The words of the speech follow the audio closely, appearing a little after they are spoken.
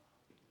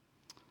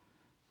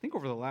think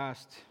over the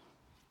last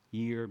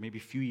year, maybe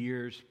a few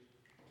years,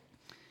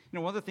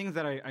 one of the things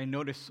that I've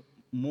noticed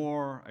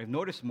more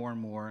and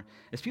more,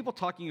 is people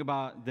talking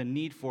about the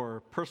need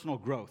for personal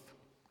growth,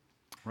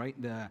 right?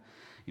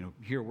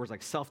 Hear words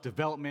like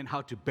self-development,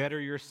 how to better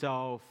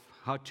yourself,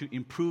 how to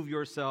improve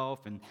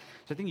yourself, and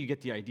so I think you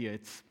get the idea.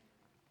 It's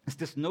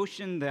this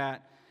notion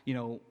that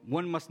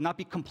one must not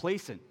be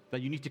complacent,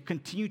 that you need to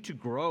continue to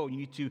grow, you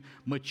need to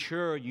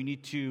mature, you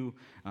need to,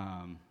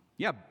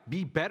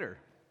 be better.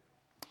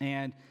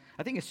 And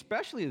I think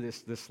especially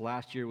this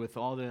last year with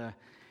all the,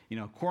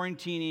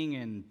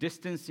 quarantining and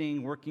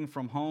distancing, working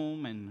from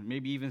home, and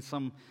maybe even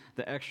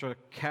the extra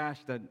cash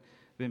that's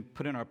been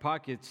put in our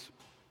pockets,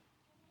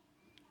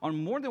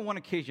 on more than one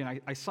occasion,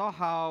 I saw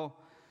how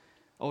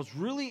I was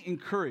really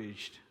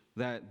encouraged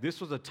that this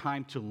was a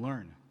time to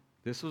learn.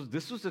 This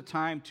was a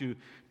time to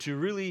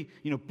really,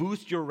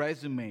 boost your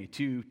resume,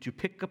 to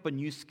pick up a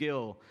new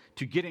skill,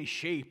 to get in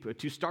shape,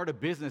 to start a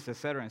business, et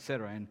cetera, et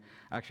cetera. And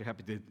actually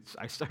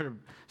I started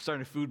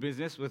a food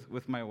business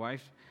with my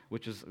wife,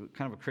 which is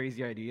kind of a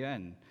crazy idea.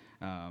 And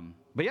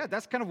but yeah,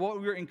 that's kind of what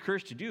we were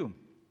encouraged to do.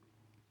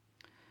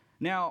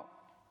 Now,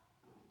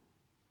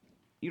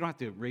 you don't have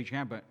to raise your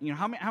hand, but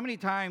how many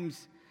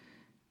times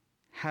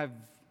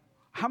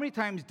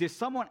did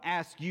someone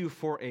ask you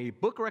for a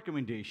book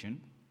recommendation?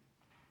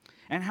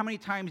 And how many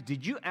times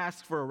did you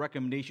ask for a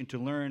recommendation to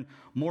learn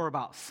more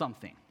about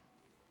something?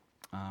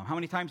 How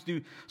many times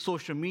do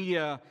social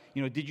media,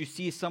 did you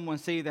see someone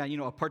say that,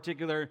 a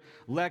particular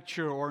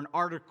lecture or an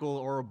article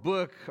or a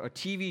book, a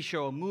TV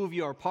show, a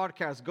movie or a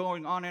podcast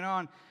going on and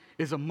on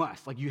is a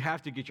must. Like, you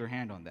have to get your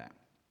hand on that.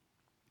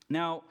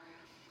 Now,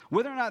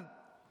 whether or not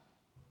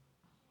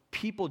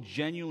people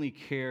genuinely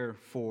care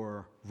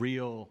for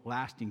real,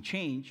 lasting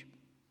change,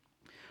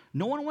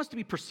 no one wants to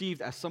be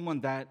perceived as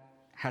someone that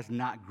has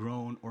not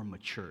grown or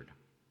matured.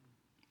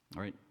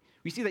 All right?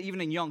 We see that even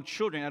in young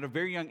children, at a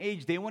very young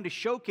age, they want to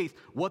showcase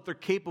what they're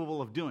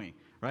capable of doing,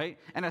 right?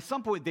 And at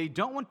some point, they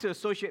don't want to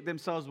associate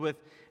themselves with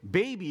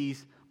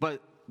babies,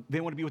 but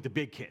they want to be with the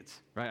big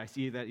kids, right? I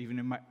see that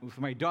even with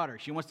my daughter.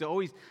 She wants to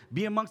always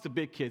be amongst the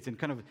big kids and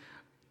kind of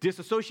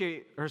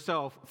disassociate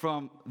herself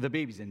from the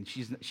babies. And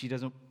she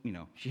doesn't,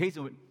 she hates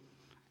it.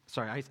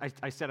 Sorry,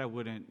 I said I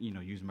wouldn't,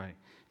 use my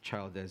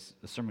child as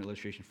a sermon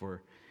illustration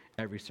for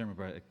every sermon,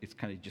 but it's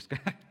kind of just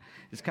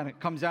kind of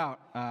comes out,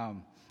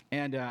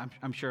 and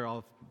I'm sure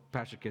all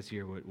pastor kids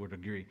here would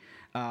agree.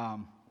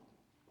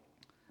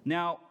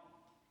 Now,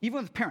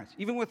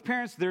 even with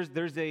parents,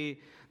 there's a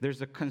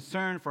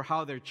concern for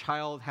how their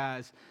child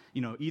has,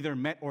 either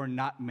met or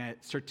not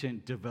met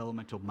certain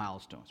developmental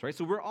milestones, right?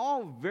 So we're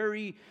all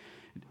very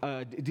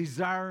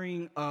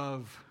desiring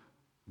of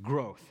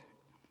growth.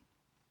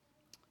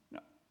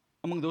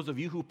 Among those of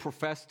you who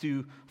profess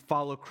to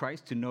follow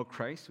Christ, to know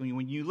Christ,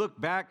 when you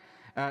look back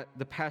at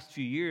the past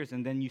few years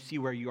and then you see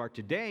where you are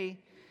today,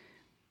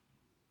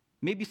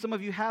 maybe some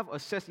of you have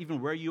assessed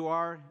even where you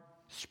are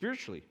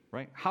spiritually,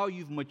 right? How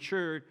you've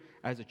matured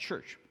as a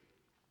church.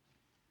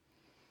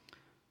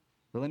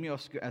 But let me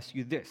ask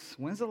you this.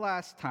 When's the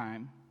last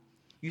time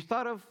you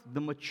thought of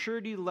the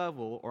maturity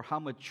level or how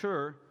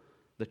mature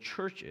the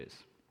church is?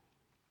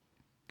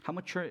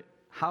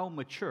 How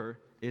mature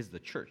is the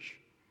church?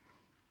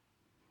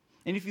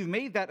 And if you've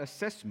made that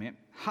assessment,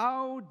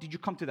 how did you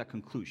come to that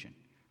conclusion?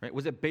 Right?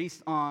 Was it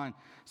based on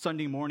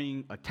Sunday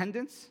morning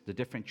attendance, the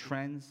different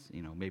trends,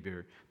 maybe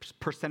a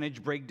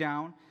percentage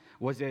breakdown?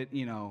 Was it,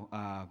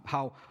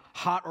 how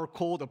hot or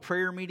cold a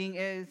prayer meeting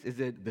is? Is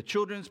it the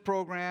children's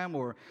program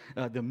or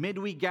the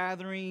midweek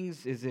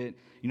gatherings? Is it,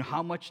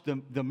 how much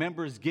the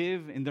members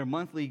give in their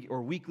monthly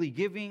or weekly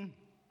giving?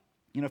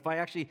 If I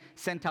actually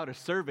sent out a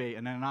survey,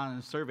 an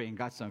anonymous survey, and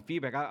got some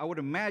feedback, I would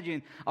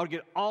imagine I would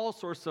get all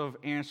sorts of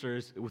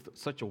answers with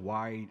such a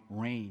wide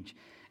range.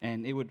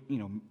 And it would,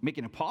 make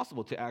it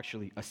impossible to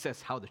actually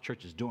assess how the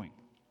church is doing.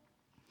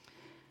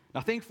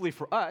 Now, thankfully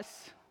for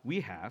us,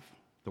 we have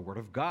the Word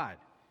of God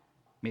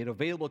made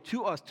available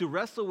to us to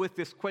wrestle with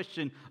this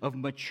question of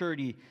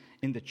maturity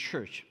in the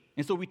church.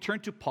 And so we turn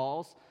to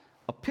Paul's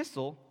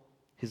epistle,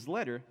 his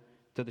letter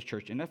to the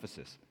church in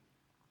Ephesus.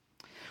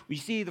 We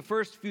see the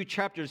first few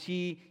chapters,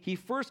 he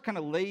first kind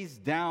of lays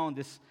down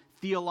this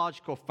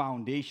theological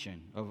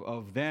foundation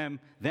of them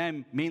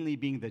mainly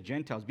being the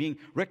Gentiles, being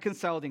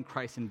reconciled in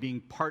Christ and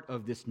being part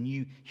of this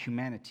new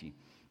humanity.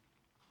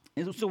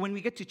 And so when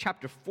we get to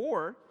chapter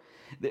 4,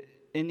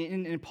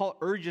 and Paul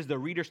urges the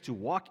readers to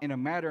walk in a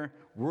manner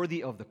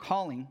worthy of the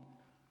calling,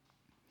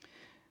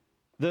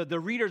 the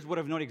readers would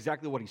have known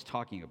exactly what he's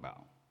talking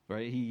about.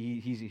 Right?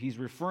 He's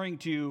referring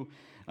to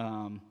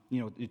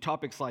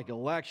topics like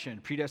election,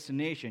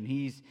 predestination.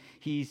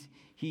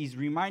 He's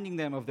reminding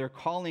them of their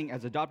calling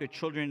as adopted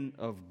children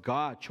of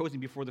God, chosen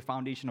before the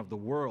foundation of the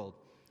world.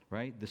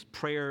 Right? This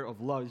prayer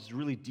of love, this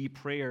really deep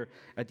prayer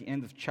at the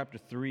end of chapter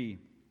 3,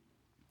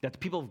 that the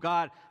people of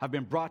God have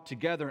been brought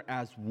together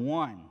as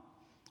one,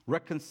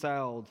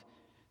 reconciled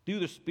through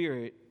the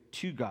Spirit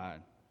to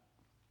God.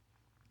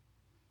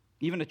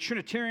 Even a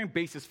Trinitarian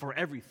basis for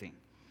everything.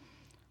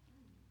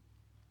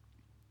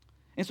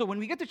 And so when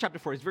we get to chapter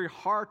 4, it's very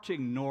hard to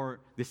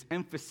ignore this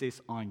emphasis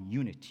on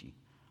unity.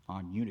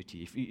 On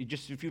unity.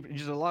 Just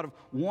a lot of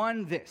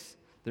one this.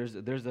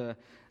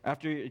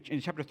 In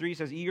chapter 3, it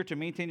says, eager to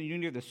maintain the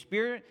unity of the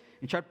Spirit.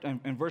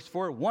 In verse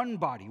 4, one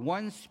body,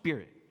 one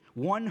Spirit,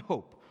 one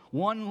hope,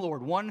 one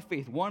Lord, one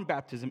faith, one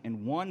baptism,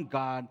 and one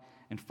God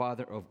and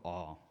Father of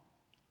all.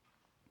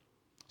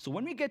 So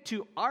when we get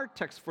to our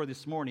text for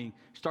this morning,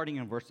 starting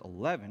in verse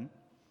 11,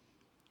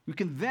 we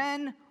can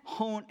then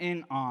hone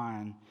in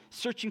on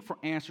searching for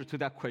answers to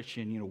that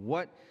question,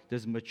 what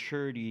does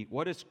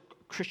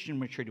Christian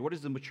maturity, what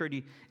does the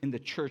maturity in the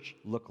church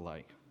look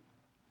like?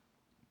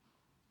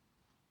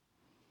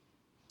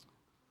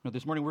 Now,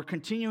 this morning, we're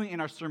continuing in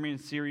our sermon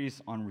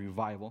series on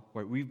revival,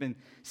 where we've been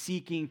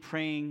seeking,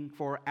 praying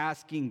for,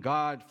 asking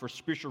God for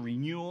spiritual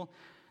renewal,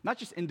 not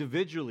just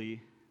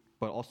individually,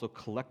 but also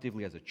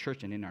collectively as a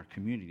church and in our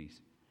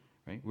communities.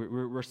 Right?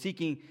 We're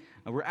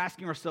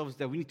asking ourselves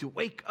that we need to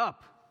wake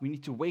up. We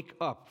need to wake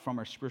up from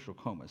our spiritual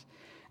comas.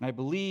 And I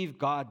believe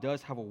God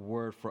does have a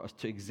word for us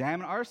to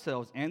examine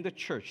ourselves and the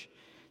church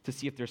to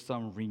see if there's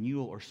some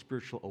renewal or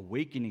spiritual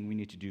awakening we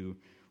need to do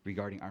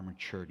regarding our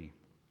maturity.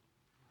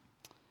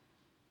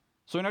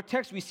 So in our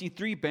text, we see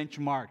three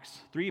benchmarks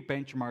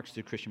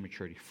to Christian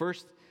maturity.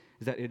 First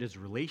is that it is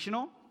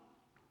relational.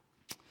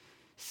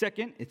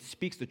 Second, it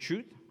speaks the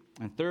truth.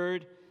 And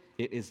third,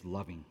 it is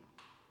loving.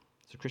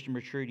 So Christian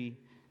maturity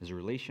is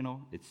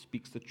relational, it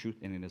speaks the truth,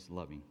 and it is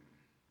loving.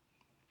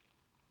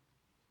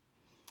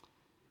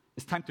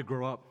 It's time to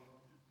grow up,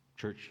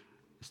 church.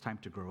 It's time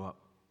to grow up.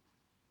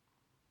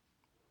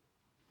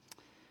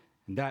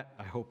 And that,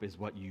 I hope, is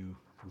what you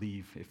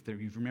leave. If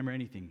you remember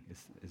anything,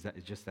 it's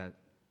just that.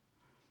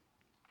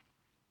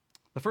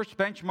 The first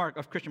benchmark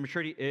of Christian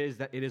maturity is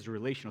that it is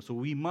relational. So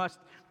we must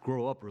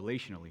grow up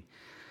relationally.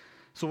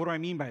 So what do I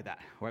mean by that?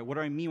 Right? What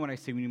do I mean when I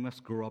say we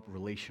must grow up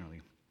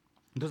relationally?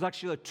 There's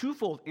actually a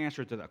twofold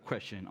answer to that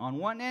question. On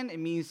one end, it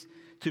means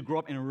to grow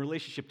up in a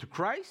relationship to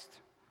Christ,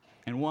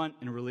 and one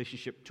in a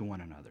relationship to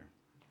one another.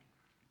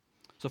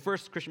 So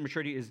first, Christian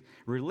maturity is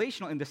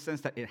relational in the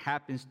sense that it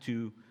happens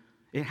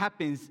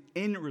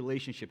in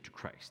relationship to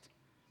Christ.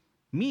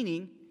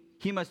 Meaning,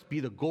 he must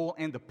be the goal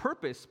and the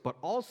purpose, but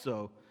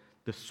also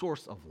the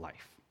source of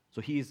life.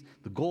 So he is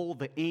the goal,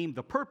 the aim,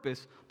 the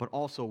purpose, but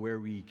also where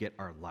we get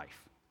our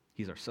life.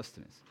 He's our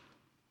sustenance.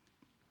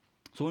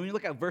 So when we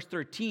look at verse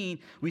 13,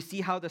 we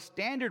see how the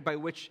standard by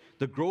which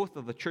the growth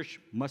of the church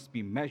must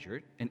be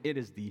measured, and it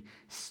is the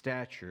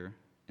stature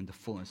and the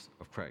fullness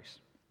of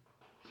Christ.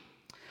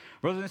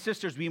 Brothers and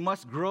sisters, we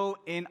must grow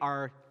in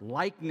our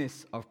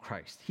likeness of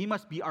Christ. He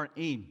must be our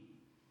aim.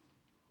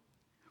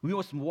 We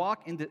must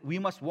walk in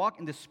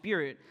the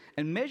Spirit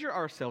and measure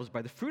ourselves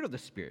by the fruit of the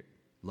Spirit: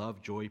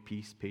 love, joy,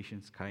 peace,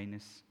 patience,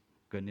 kindness,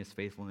 goodness,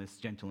 faithfulness,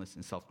 gentleness,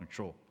 and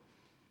self-control.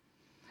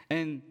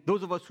 And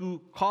those of us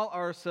who call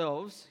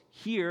ourselves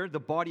here the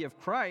body of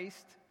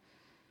Christ,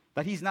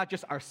 that he's not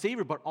just our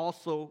Savior, but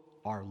also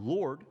our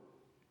Lord,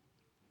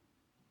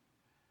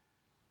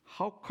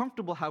 how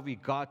comfortable have we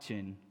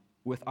gotten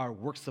with our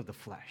works of the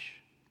flesh?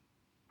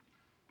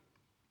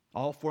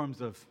 All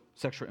forms of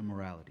sexual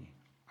immorality,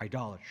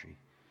 idolatry,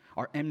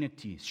 our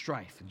enmity,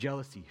 strife,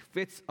 jealousy,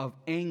 fits of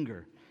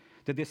anger,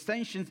 the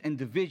dissensions and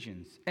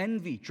divisions,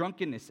 envy,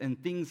 drunkenness,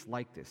 and things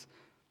like this.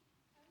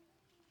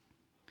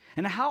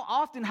 And how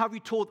often have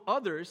we told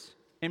others,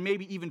 and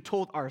maybe even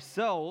told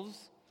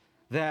ourselves,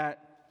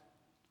 that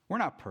we're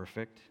not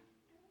perfect?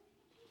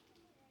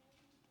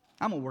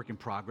 I'm a work in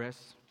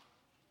progress.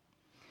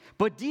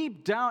 But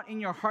deep down in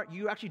your heart,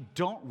 you actually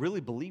don't really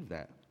believe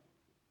that.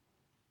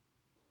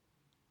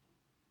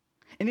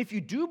 And if you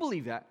do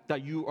believe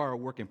that you are a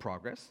work in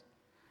progress,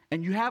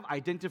 and you have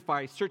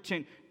identified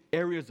certain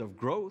areas of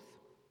growth,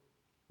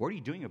 what are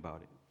you doing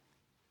about it?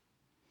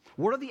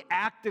 What are the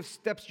active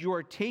steps you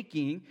are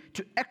taking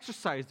to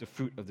exercise the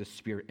fruit of the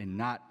Spirit and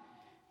not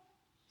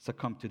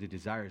succumb to the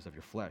desires of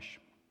your flesh?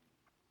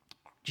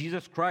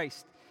 Jesus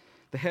Christ,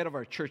 the head of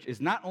our church, is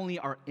not only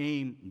our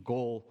aim,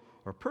 goal,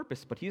 or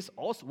purpose, but he is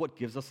also what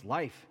gives us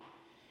life.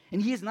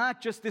 And he is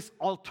not just this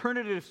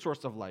alternative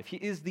source of life. He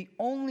is the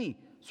only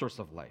source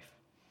of life.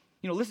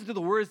 Listen to the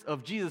words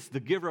of Jesus,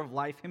 the giver of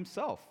life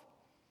himself.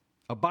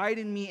 Abide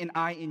in me and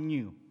I in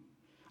you.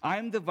 I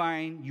am the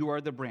vine, you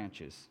are the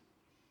branches.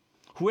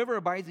 Whoever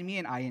abides in me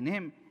and I in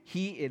him,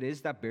 he it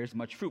is that bears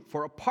much fruit.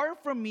 For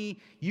apart from me,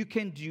 you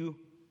can do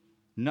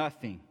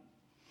nothing.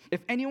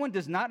 If anyone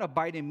does not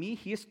abide in me,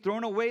 he is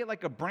thrown away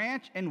like a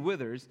branch and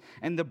withers,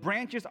 and the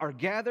branches are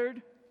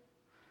gathered,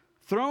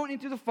 thrown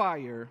into the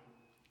fire,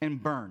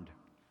 and burned.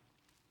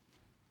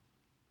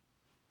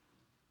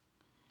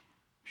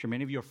 I'm sure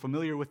many of you are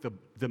familiar with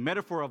the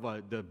metaphor of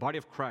the body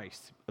of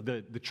Christ,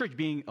 the church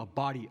being a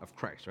body of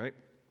Christ, right?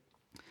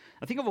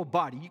 I think of a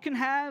body. You can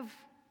have,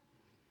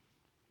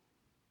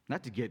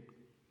 not to get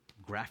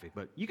graphic,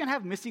 but you can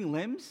have missing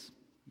limbs,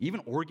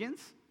 even organs,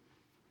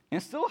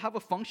 and still have a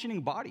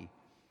functioning body.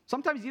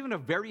 Sometimes even a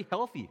very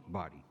healthy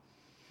body.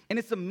 And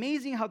it's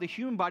amazing how the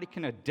human body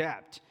can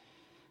adapt.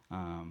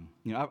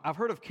 I've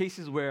heard of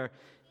cases where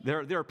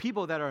there are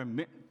people that are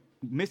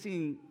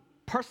missing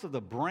parts of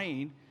the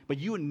brain, but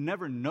you would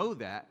never know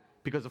that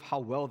because of how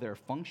well they're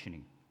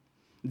functioning.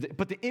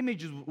 But the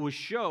images would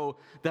show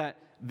that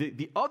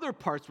the other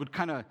parts would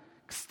kind of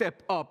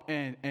step up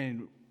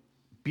and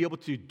be able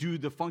to do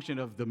the function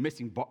of the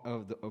missing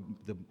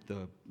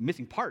the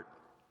missing part.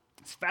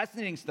 It's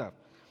fascinating stuff.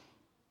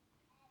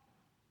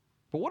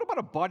 But what about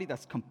a body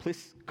that's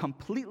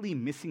completely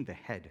missing the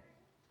head?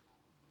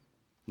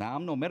 Now,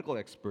 I'm no medical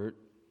expert,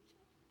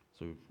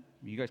 so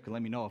you guys can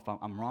let me know if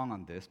I'm wrong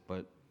on this,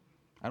 but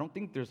I don't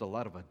think there's a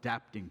lot of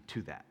adapting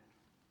to that.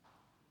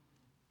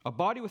 A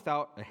body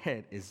without a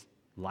head is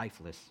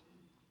lifeless.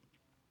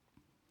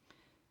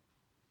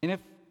 And if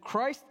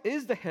Christ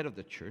is the head of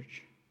the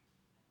church,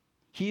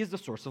 he is the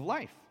source of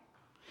life,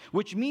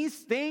 which means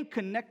staying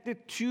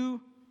connected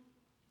to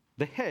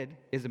the head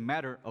is a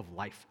matter of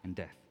life and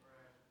death.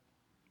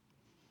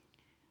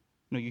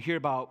 You hear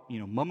about,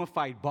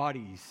 mummified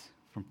bodies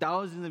from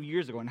thousands of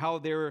years ago and how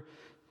they were,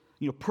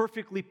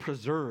 perfectly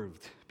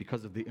preserved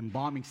because of the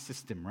embalming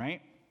system,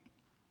 right?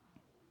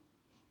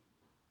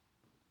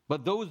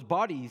 But those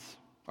bodies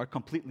are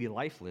completely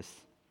lifeless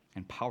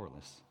and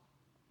powerless.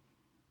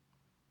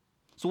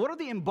 So what are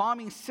the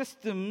embalming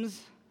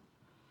systems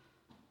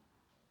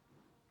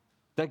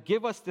that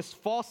give us this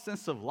false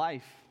sense of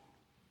life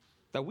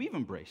that we've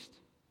embraced?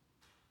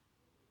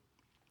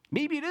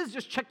 Maybe it is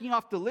just checking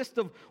off the list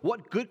of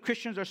what good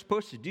Christians are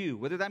supposed to do,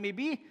 whether that may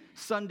be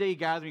Sunday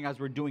gathering as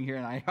we're doing here,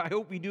 and I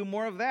hope we do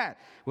more of that.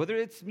 Whether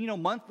it's,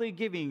 monthly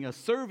giving,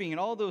 serving, and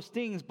all those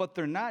things, but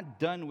they're not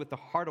done with the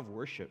heart of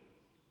worship.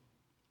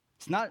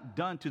 It's not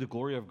done to the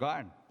glory of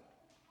God.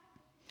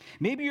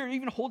 Maybe you're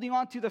even holding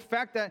on to the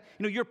fact that,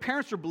 your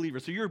parents are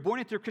believers, so you're born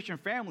into a Christian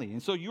family,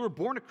 and so you were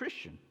born a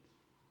Christian.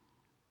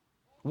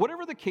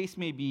 Whatever the case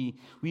may be,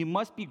 we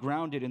must be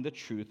grounded in the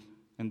truth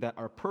and that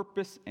our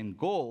purpose and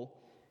goal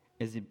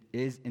is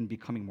in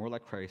becoming more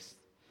like Christ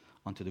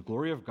unto the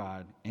glory of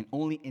God, and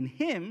only in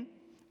Him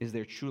is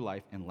there true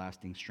life and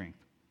lasting strength.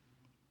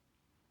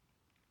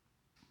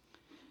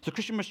 So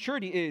Christian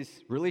maturity is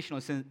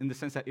relational in the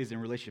sense that it is in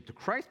relationship to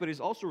Christ, but it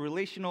is also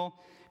relational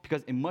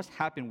because it must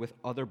happen with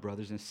other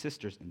brothers and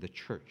sisters in the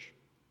church.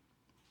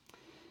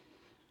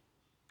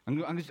 I'm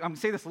going to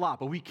say this a lot,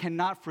 but we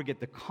cannot forget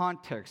the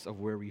context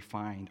of where we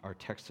find our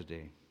text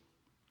today.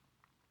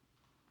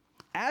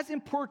 As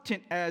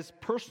important as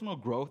personal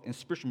growth and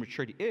spiritual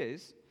maturity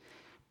is,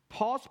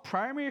 Paul's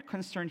primary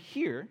concern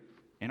here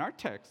in our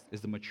text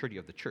is the maturity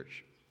of the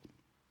church.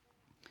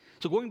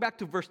 So going back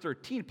to verse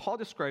 13, Paul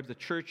describes the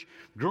church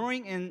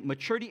growing in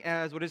maturity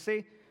as, what does it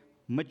say?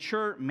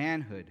 Mature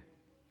manhood.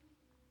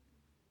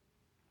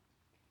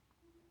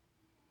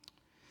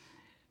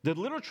 The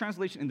literal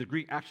translation in the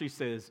Greek actually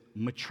says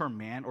mature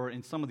man, or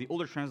in some of the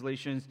older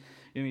translations,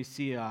 you may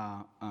see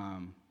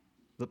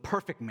the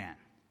perfect man.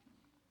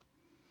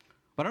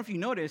 But I don't know if you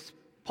notice,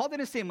 Paul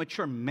didn't say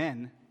mature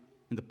men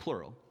in the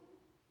plural.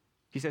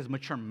 He says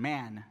mature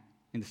man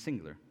in the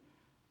singular.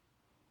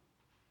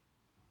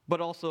 But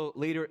also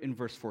later in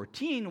verse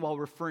 14, while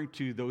referring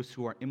to those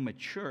who are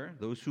immature,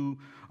 those who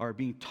are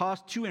being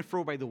tossed to and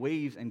fro by the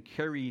waves and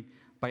carried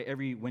by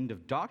every wind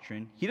of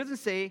doctrine, he doesn't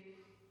say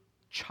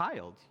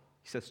child,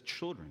 he says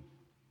children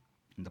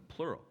in the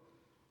plural.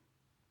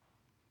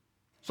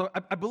 So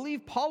I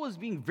believe Paul was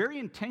being very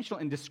intentional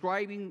in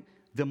describing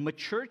the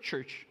mature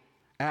church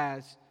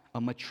as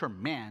a mature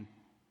man,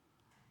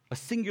 a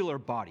singular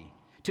body,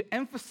 to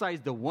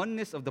emphasize the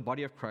oneness of the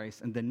body of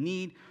Christ and the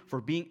need for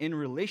being in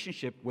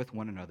relationship with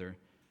one another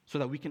so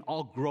that we can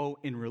all grow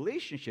in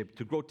relationship,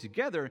 to grow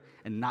together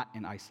and not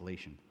in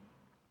isolation.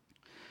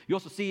 You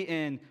also see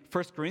in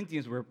 1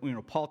 Corinthians where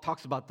Paul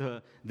talks about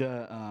the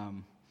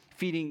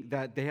feeding,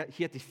 that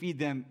he had to feed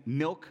them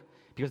milk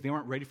because they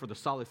weren't ready for the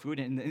solid food.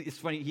 And it's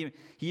funny,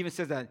 he even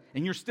says that,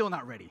 and you're still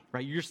not ready,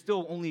 right? You're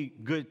still only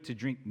good to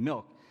drink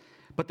milk.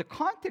 But the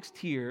context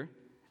here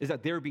is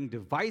that they were being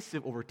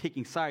divisive over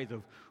taking sides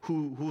of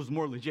who was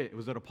more legit.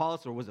 Was it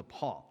Apollos or was it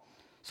Paul?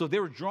 So they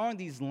were drawing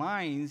these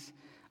lines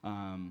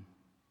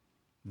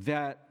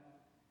they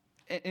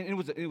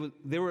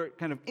were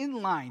kind of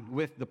in line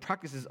with the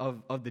practices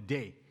of the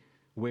day,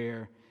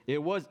 where it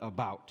was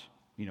about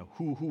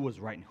who was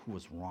right and who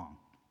was wrong.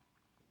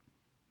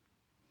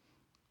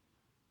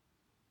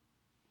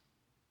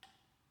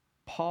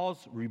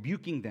 Paul's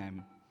rebuking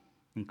them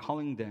and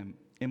calling them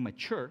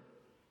immature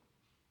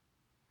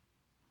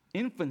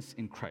infants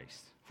in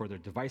Christ for their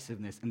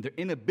divisiveness and their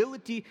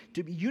inability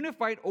to be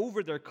unified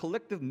over their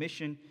collective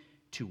mission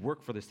to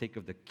work for the sake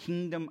of the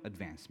kingdom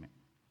advancement.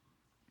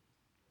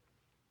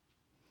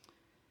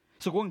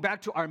 So going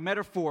back to our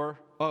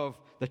metaphor of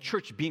the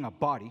church being a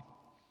body,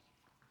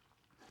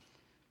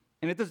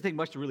 and it doesn't take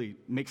much to really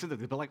make sense of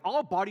this, but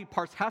all body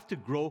parts have to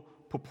grow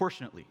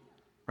proportionately,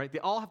 right? They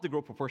all have to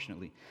grow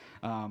proportionately.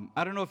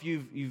 I don't know if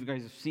you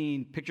guys have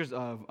seen pictures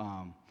of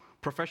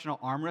professional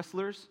arm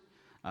wrestlers.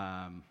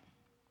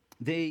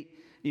 They,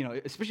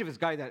 especially if it's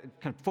a guy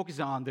that kind of focuses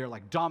on their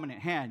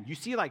dominant hand, you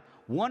see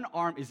one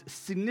arm is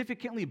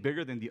significantly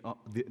bigger than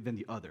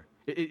the other.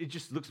 It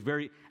just looks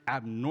very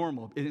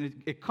abnormal.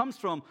 It comes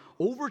from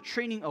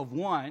overtraining of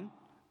one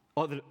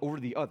over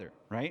the other,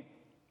 right?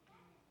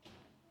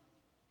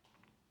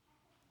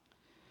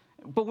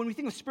 But when we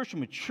think of spiritual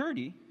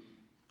maturity,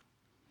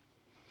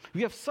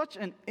 we have such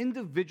an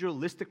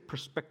individualistic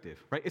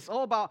perspective, right? It's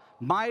all about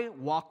my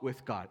walk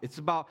with God. It's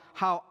about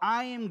how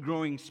I am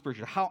growing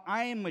spiritually, how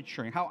I am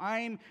maturing, how I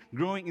am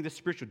growing in the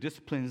spiritual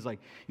disciplines like,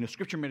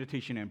 scripture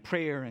meditation and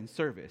prayer and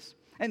service.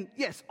 And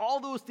yes, all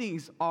those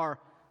things are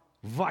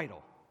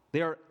vital.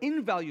 They are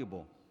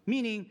invaluable,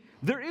 meaning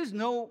there is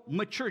no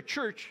mature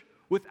church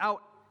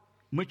without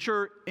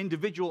mature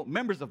individual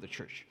members of the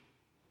church.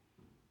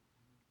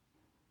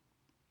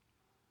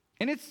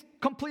 And it's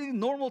completely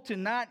normal to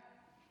not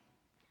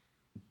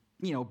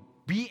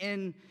be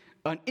in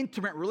an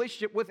intimate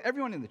relationship with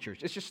everyone in the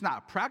church. It's just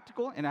not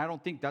practical, and I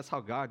don't think that's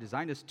how God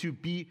designed us to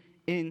be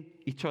in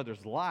each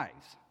other's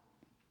lives.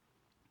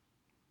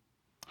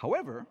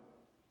 However,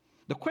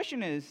 the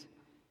question is,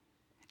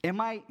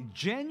 am I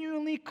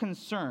genuinely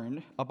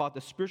concerned about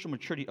the spiritual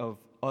maturity of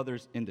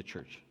others in the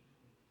church?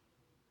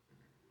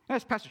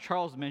 As Pastor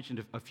Charles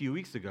mentioned a few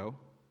weeks ago,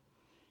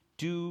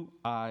 do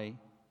I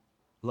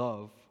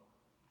love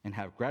and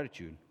have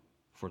gratitude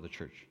for the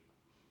church?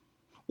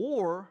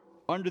 Or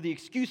under the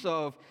excuse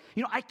of,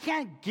 I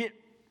can't get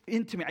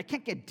intimate, I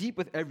can't get deep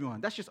with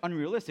everyone. That's just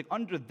unrealistic.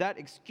 Under that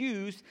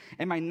excuse,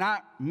 am I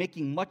not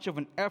making much of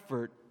an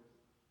effort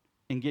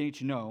in getting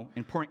to know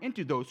and pouring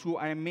into those who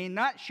I may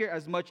not share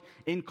as much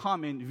in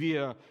common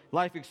via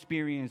life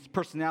experience,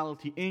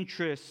 personality,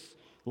 interests,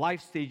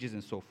 life stages,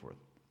 and so forth?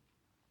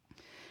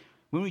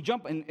 When we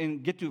jump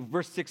and get to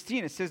verse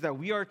 16, it says that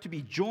we are to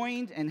be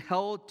joined and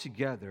held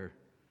together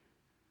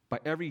by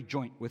every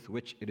joint with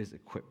which it is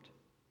equipped.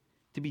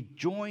 To be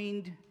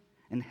joined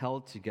and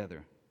held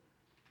together.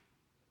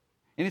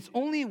 And it's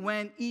only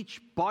when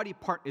each body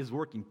part is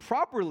working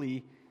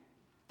properly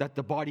that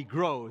the body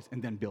grows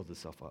and then builds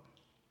itself up.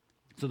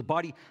 So the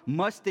body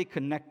must stay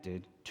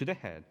connected to the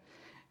head,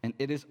 and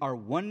it is our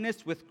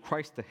oneness with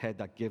Christ the head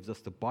that gives us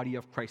the body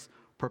of Christ's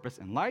purpose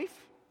in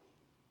life.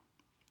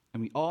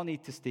 And we all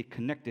need to stay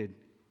connected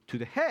to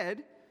the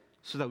head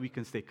so that we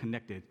can stay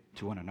connected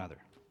to one another.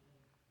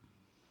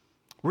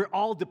 We're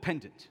all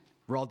dependent.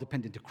 We're all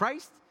dependent to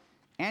Christ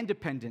and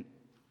dependent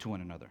to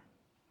one another.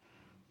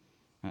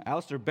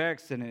 Alistair Begg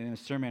said in a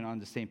sermon on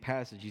the same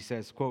passage, he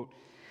says, quote,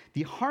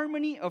 "The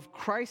harmony of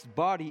Christ's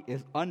body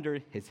is under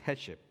his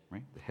headship,"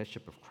 right? The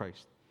headship of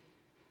Christ.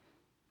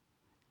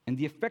 "And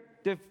the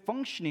effective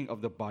functioning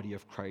of the body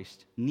of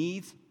Christ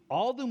needs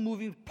all the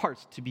moving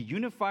parts to be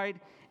unified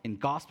in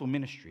gospel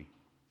ministry."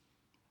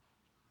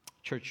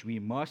 Church, we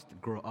must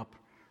grow up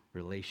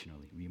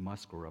relationally. We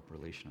must grow up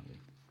relationally.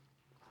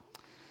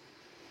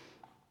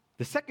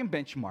 The second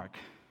benchmark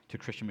to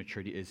Christian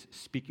maturity is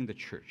speaking the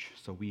church.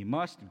 So we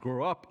must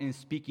grow up in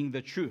speaking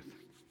the truth.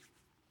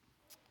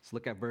 Let's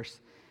look at verse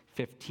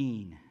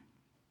 15.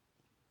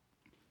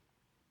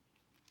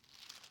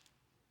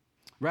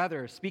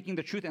 "Rather, speaking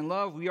the truth in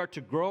love, we are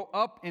to grow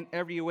up in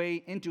every way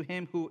into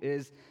him who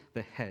is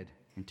the head,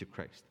 into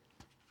Christ."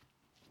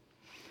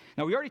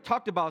 Now, we already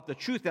talked about the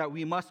truth that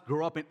we must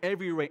grow up in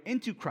every way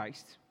into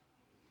Christ.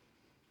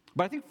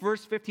 But I think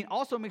verse 15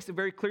 also makes it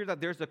very clear that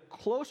there's a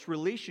close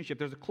relationship,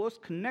 there's a close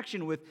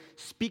connection with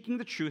speaking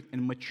the truth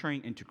and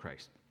maturing into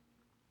Christ.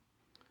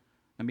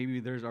 And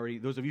maybe there's already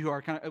those of you who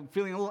are kind of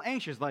feeling a little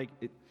anxious, like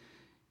it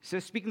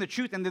says speaking the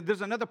truth, and then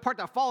there's another part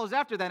that follows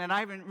after that, and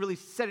I haven't really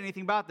said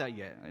anything about that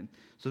yet. And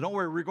so don't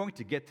worry, we're going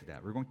to get to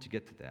that. We're going to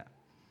get to that.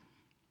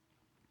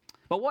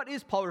 But what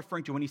is Paul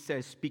referring to when he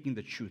says speaking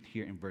the truth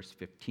here in verse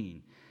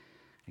 15?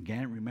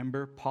 Again,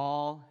 remember,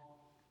 Paul,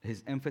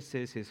 his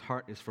emphasis, his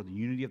heart is for the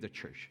unity of the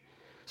church.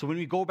 So when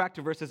we go back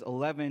to verses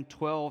 11,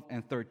 12,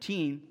 and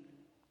 13,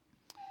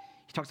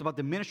 he talks about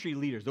the ministry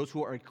leaders, those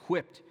who are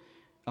equipped,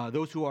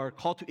 those who are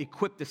called to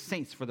equip the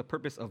saints for the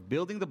purpose of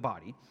building the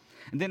body.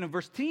 And then in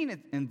verse 13,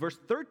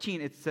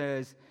 it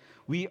says,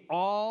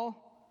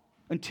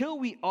 until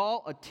we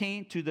all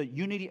attain to the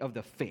unity of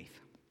the faith.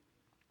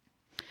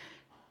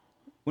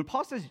 When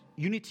Paul says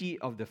unity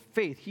of the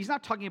faith, he's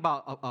not talking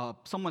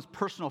about someone's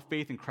personal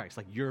faith in Christ,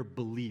 like your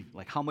belief,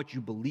 like how much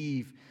you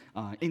believe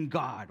in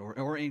God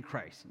or in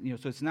Christ.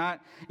 So it's not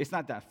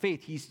that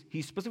faith.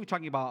 He's specifically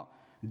talking about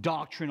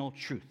doctrinal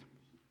truth.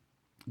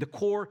 The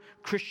core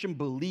Christian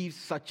beliefs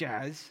such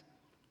as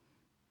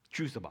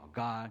truth about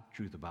God,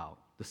 truth about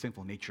the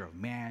sinful nature of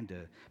man,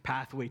 the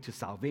pathway to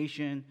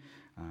salvation,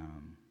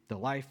 the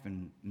life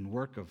and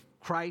work of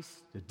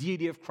Christ, the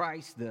deity of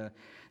Christ, the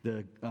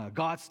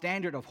God's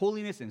standard of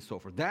holiness, and so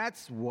forth.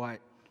 That's what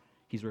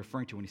he's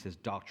referring to when he says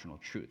doctrinal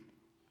truth.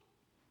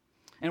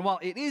 And while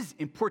it is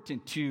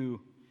important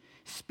to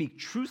speak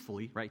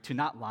truthfully, right, to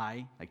not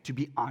lie, like to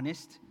be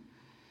honest,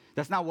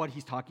 that's not what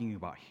he's talking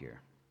about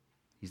here.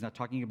 He's not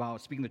talking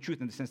about speaking the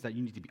truth in the sense that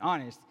you need to be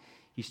honest.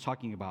 He's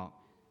talking about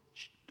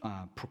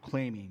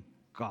proclaiming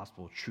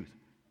gospel truth,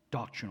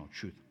 doctrinal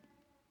truth.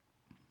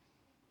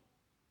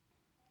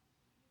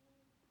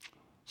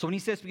 So when he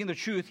says speaking the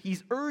truth,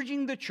 he's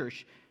urging the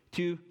church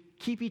to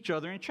keep each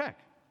other in check.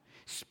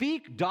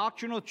 Speak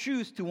doctrinal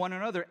truths to one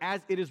another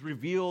as it is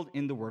revealed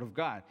in the Word of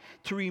God,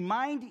 to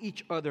remind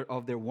each other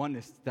of their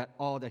oneness,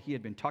 all that he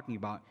had been talking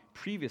about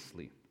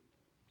previously.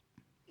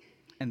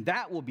 And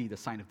that will be the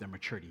sign of their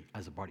maturity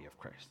as a body of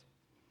Christ.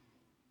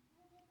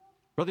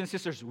 Brothers and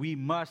sisters, we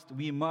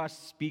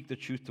must speak the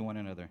truth to one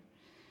another.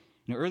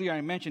 Earlier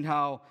I mentioned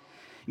how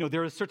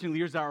there are certain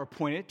leaders that are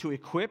appointed to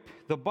equip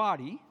the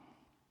body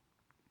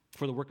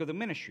for the work of the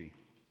ministry.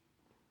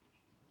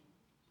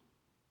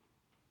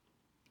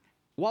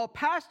 While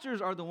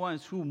pastors are the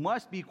ones who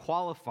must be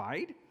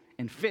qualified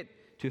and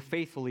fit to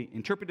faithfully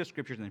interpret the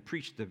scriptures and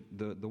preach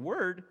the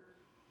word,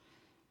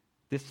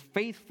 this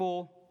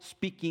faithful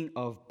speaking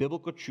of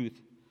biblical truth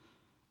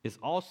is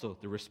also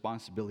the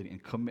responsibility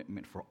and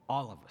commitment for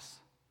all of us.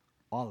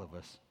 All of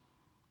us.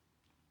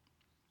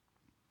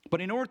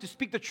 But in order to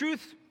speak the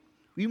truth,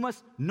 we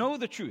must know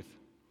the truth.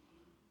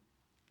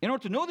 In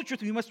order to know the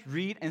truth, we must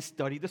read and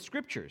study the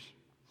scriptures.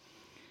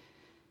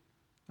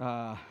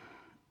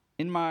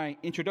 In my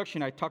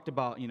introduction, I talked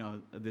about,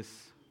 this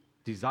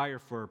desire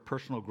for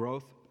personal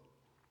growth.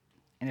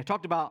 And I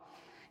talked about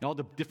all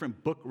the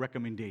different book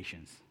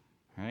recommendations,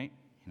 right?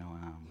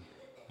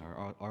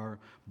 Or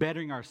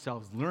bettering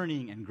ourselves,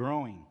 learning and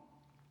growing.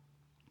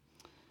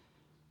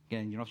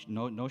 Again,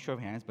 no show of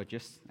hands, but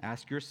just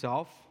ask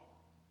yourself,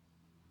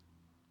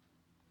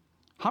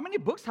 how many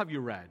books have you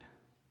read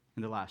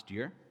in the last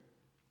year?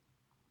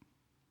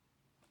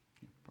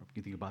 You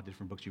can think about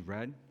different books you've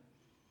read.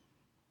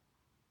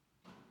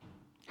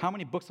 How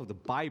many books of the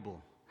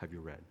Bible have you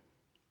read?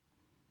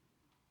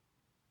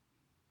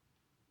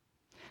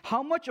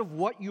 How much of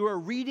what you are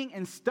reading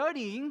and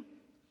studying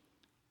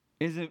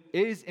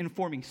is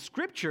informing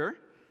Scripture,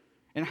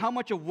 and how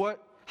much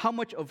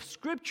of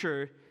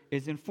Scripture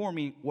is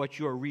informing what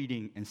you are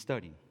reading and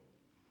studying?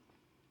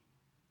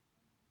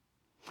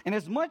 And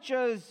as much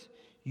as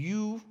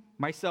you,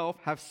 myself,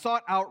 have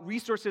sought out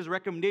resources,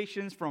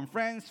 recommendations from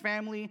friends,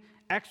 family,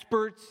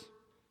 experts,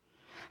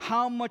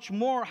 how much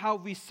more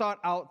have we sought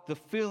out the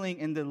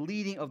filling and the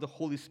leading of the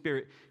Holy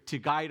Spirit to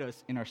guide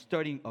us in our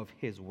studying of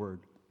His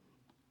Word?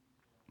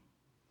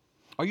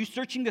 Are you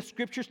searching the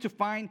Scriptures to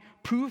find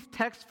proof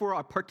text for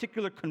a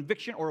particular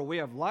conviction or a way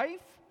of life?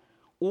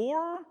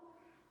 Or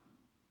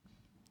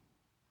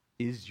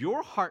is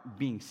your heart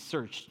being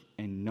searched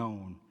and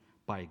known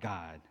by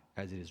God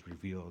as it is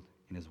revealed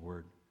in His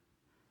Word?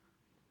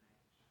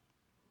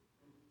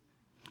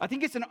 I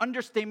think it's an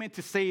understatement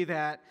to say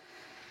that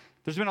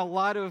there's been a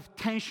lot of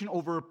tension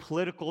over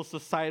political,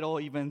 societal,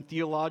 even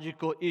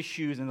theological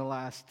issues in the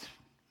last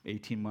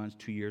 18 months,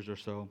 2 years or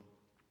so.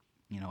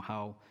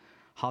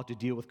 How to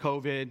deal with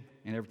COVID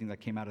and everything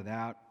that came out of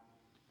that.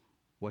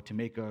 What to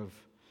make of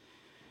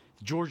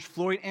the George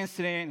Floyd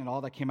incident and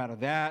all that came out of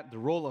that. The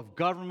role of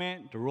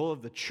government, the role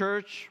of the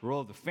church, the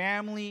role of the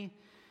family.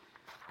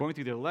 Going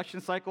through the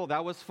election cycle,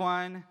 that was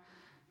fun.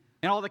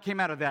 And all that came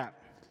out of that.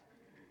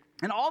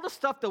 And all the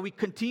stuff that we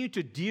continue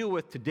to deal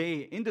with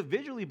today,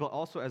 individually, but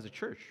also as a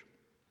church.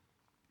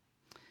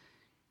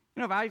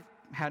 I've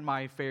had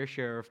my fair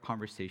share of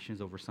conversations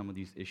over some of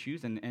these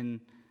issues, and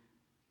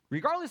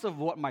regardless of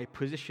what my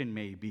position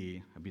may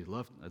be, I'd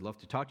love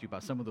to talk to you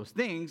about some of those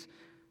things,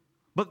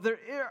 but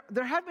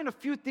there have been a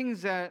few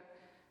things that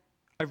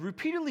I've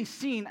repeatedly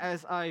seen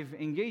as I've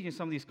engaged in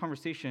some of these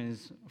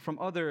conversations from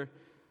other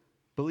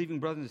believing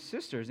brothers and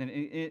sisters, and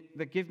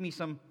that give me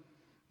some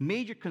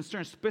major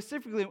concerns,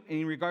 specifically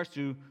in regards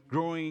to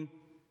growing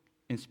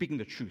and speaking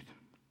the truth.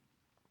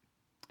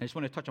 I just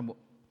want to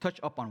touch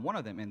up on one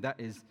of them, and that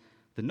is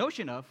the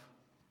notion of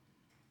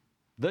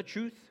the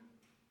truth,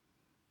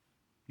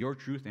 your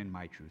truth, and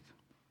my truth.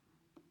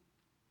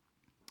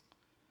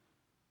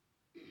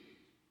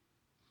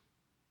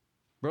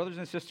 Brothers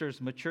and sisters,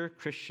 mature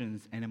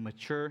Christians and a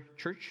mature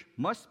church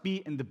must be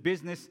in the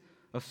business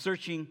of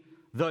searching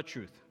the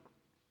truth.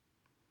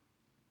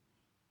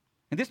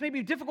 And this may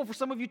be difficult for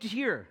some of you to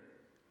hear,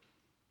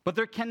 but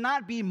there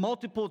cannot be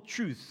multiple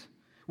truths,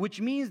 which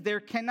means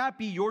there cannot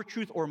be your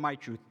truth or my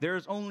truth. There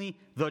is only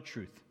the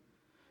truth.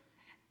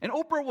 And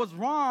Oprah was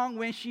wrong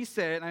when she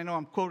said, I know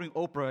I'm quoting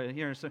Oprah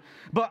here,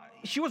 but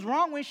she was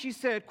wrong when she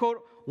said,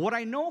 quote, "What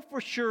I know for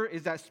sure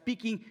is that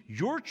speaking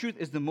your truth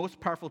is the most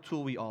powerful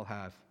tool we all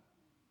have."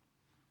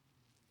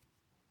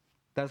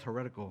 That's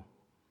heretical.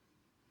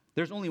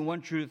 There's only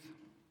one truth.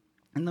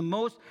 And the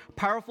most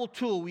powerful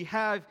tool we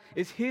have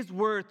is His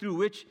Word, through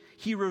which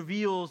He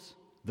reveals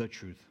the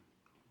truth.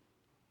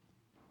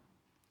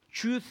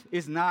 Truth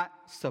is not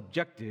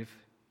subjective,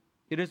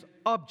 it is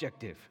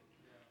objective.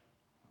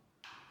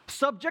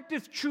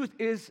 Subjective truth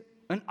is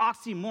an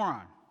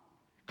oxymoron,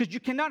 because you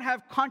cannot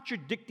have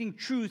contradicting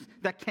truths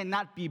that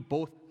cannot be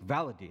both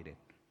validated.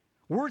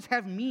 Words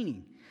have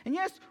meaning. And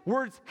yes,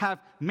 words have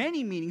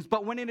many meanings,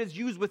 but when it is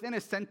used within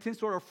a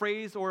sentence or a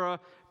phrase or a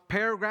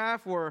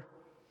paragraph or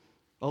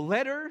a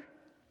letter,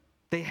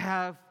 they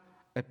have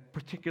a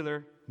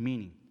particular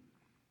meaning.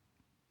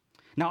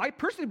 Now, I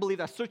personally believe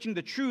that searching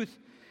the truth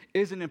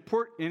is an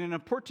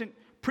important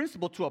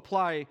principle to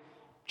apply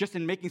just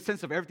in making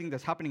sense of everything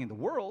that's happening in the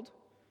world.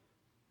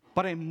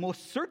 But I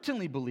most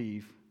certainly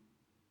believe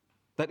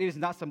that it is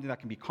not something that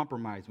can be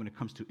compromised when it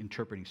comes to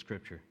interpreting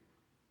Scripture.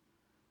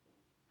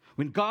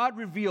 When God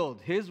revealed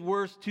His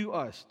words to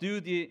us through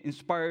the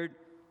inspired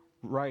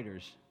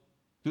writers,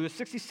 through the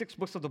 66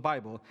 books of the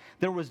Bible,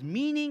 there was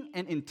meaning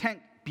and intent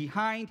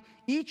behind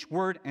each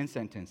word and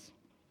sentence.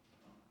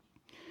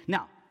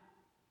 Now,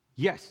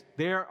 yes,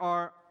 there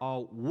are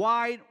a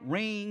wide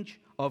range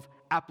of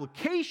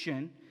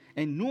application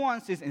and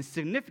nuances and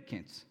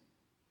significance,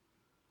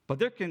 but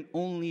there can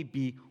only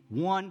be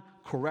one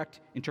correct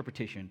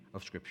interpretation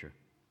of Scripture.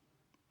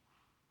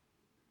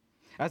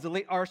 As the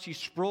late R.C.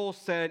 Sproul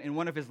said in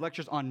one of his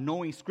lectures on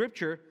knowing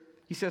Scripture,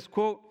 he says,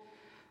 quote,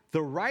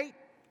 the right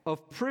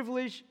of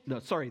private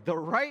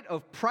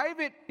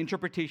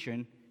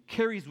interpretation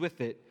carries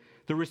with it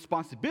the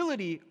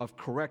responsibility of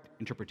correct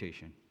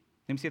interpretation.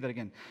 Let me say that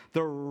again.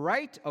 The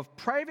right of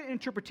private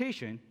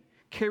interpretation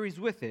carries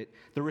with it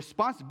the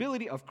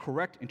responsibility of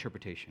correct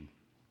interpretation.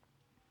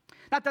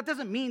 Now, that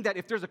doesn't mean that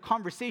if there's a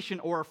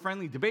conversation or a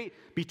friendly debate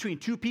between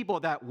two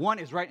people that one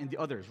is right and the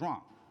other is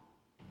wrong.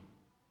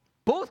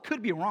 Both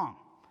could be wrong.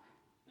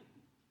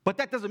 But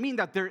that doesn't mean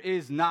that there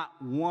is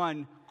not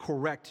one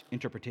correct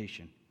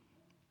interpretation.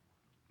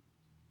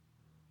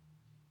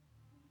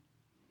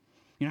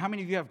 You know, how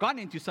many of you have gotten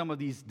into some of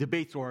these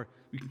debates, or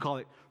we can call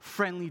it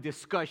friendly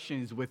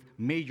discussions with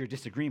major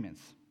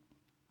disagreements?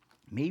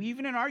 Maybe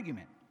even an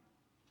argument.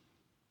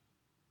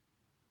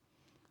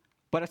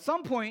 But at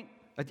some point,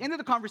 at the end of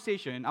the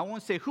conversation, I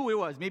won't say who it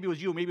was, maybe it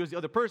was you, maybe it was the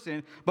other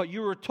person, but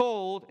you were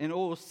told and it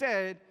was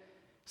said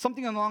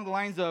something along the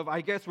lines of,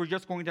 I guess we're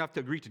just going to have to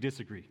agree to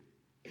disagree.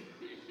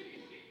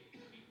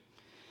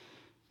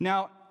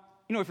 Now,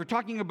 if you're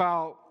talking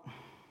about,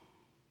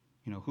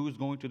 who's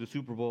going to the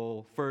Super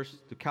Bowl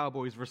first, the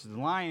Cowboys versus the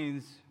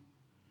Lions,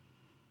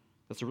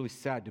 that's a really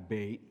sad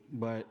debate,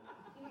 but,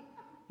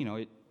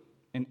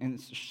 and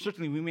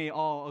certainly we may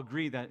all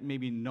agree that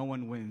maybe no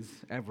one wins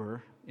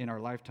ever in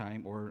our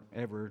lifetime or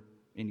ever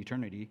in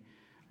eternity.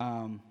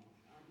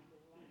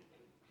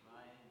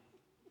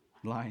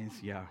 Lions,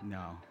 yeah,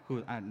 no.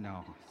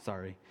 No,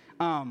 sorry.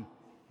 But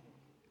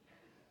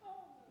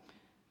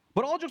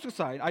all jokes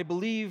aside, I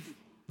believe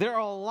there are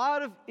a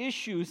lot of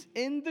issues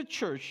in the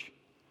church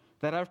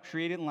that have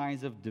created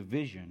lines of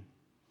division.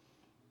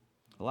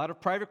 A lot of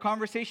private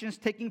conversations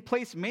taking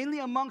place mainly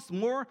amongst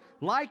more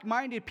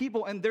like-minded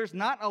people, and there's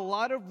not a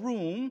lot of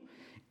room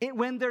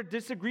when there are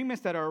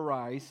disagreements that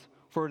arise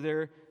for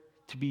there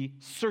to be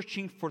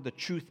searching for the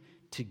truth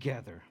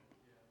together.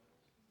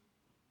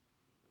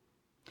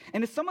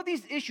 And if some of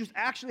these issues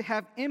actually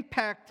have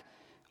impact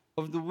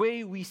of the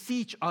way we see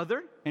each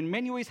other, in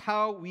many ways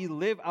how we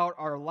live out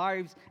our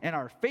lives and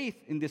our faith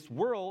in this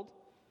world,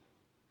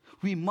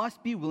 we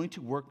must be willing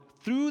to work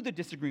through the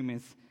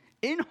disagreements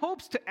in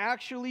hopes to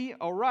actually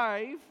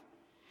arrive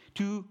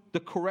to the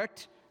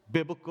correct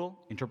biblical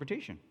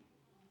interpretation.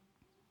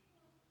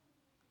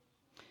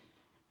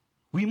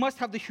 We must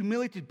have the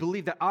humility to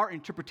believe that our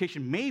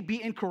interpretation may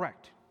be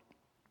incorrect.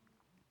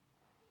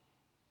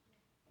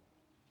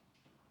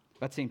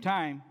 At the same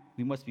time,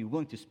 we must be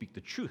willing to speak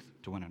the truth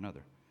to one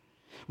another.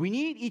 We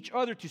need each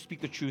other to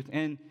speak the truth,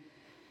 and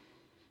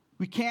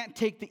we can't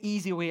take the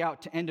easy way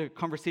out to end a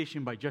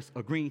conversation by just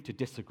agreeing to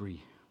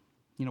disagree.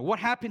 What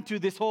happened to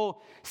this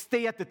whole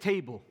stay at the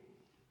table?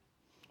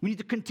 We need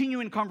to continue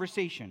in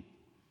conversation.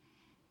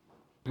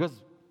 Because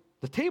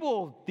the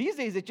table these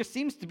days, it just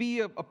seems to be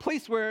a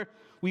place where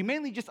we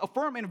mainly just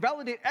affirm and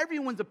validate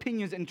everyone's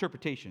opinions and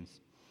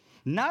interpretations.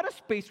 Not a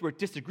space where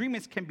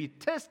disagreements can be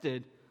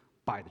tested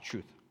by the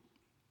truth.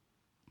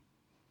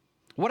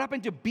 What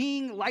happened to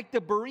being like the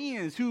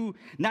Bereans, who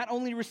not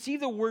only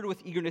received the word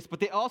with eagerness, but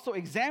they also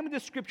examined the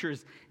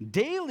scriptures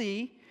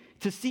daily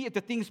to see if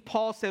the things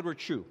Paul said were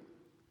true?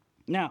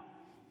 Now,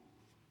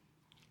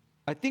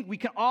 I think we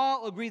can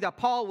all agree that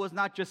Paul was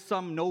not just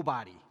some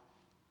nobody.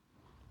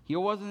 He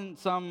wasn't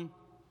some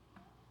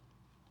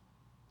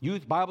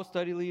youth Bible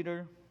study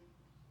leader.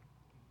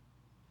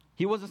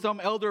 He wasn't some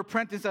elder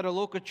apprentice at a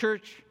local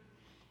church.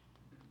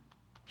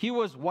 He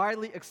was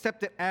widely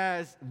accepted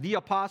as the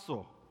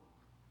apostle.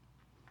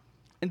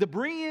 And the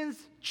Bereans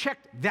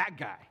checked that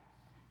guy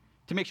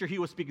to make sure he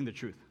was speaking the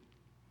truth.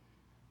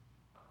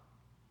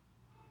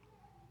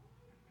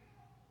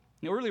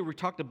 Earlier we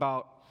talked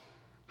about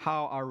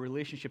how our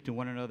relationship to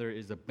one another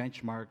is a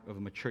benchmark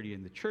of maturity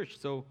in the church.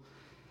 So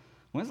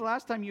when's the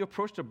last time you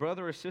approached a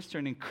brother or sister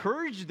and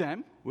encouraged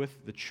them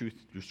with the truth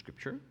through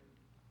Scripture?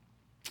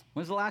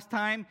 When's the last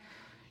time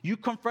you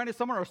confronted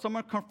someone or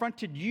someone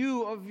confronted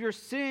you of your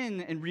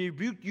sin and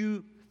rebuked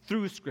you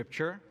through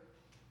Scripture?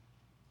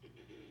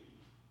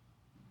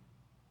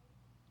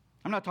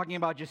 I'm not talking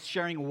about just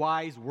sharing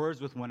wise words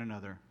with one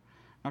another.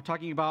 I'm not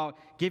talking about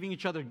giving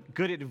each other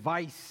good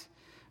advice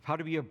of how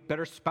to be a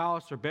better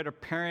spouse or better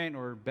parent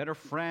or better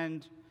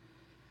friend.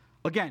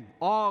 Again,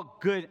 all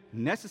good,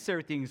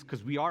 necessary things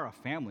because we are a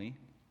family.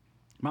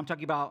 I'm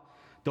talking about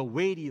the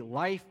weighty,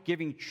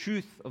 life-giving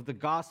truth of the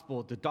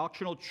gospel, the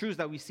doctrinal truths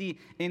that we see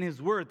in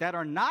His Word that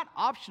are not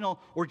optional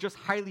or just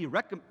highly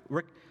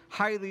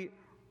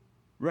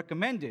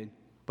recommended,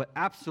 but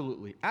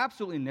absolutely,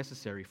 absolutely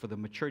necessary for the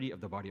maturity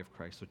of the body of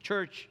Christ. So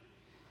church,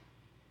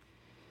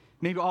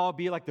 maybe all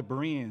be like the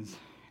Bereans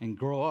and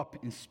grow up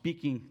in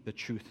speaking the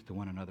truth to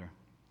one another.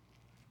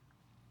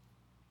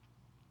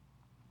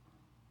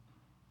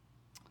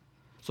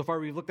 So far,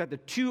 we've looked at the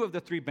two of the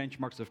three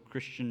benchmarks of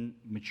Christian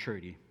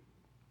maturity,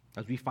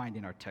 as we find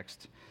in our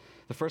text.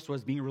 The first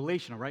was being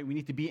relational, right? We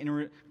need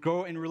to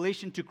grow in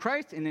relation to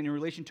Christ and then in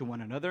relation to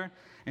one another.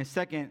 And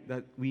second,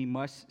 that we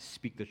must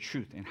speak the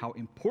truth and how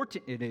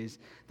important it is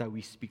that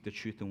we speak the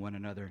truth to one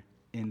another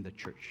in the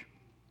church.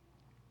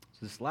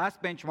 So this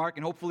last benchmark,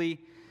 and hopefully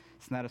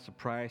it's not a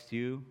surprise to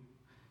you,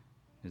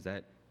 is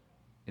that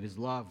it is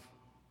love.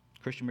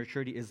 Christian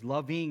maturity is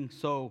loving.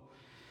 So,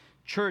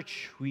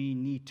 church, we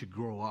need to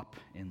grow up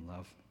in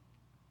love.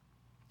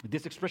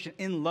 This expression,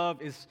 in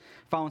love, is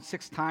found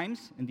 6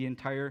 times in the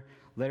entire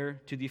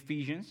letter to the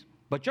Ephesians.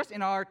 But just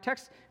in our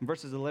text, in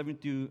verses 11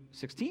 through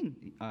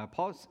 16,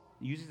 Paul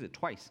uses it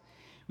twice.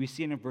 We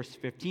see it in verse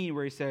 15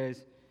 where he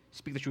says,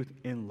 speak the truth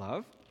in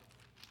love.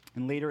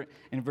 And later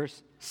in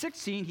verse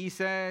 16, he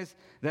says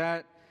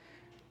that,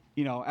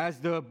 as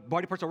the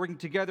body parts are working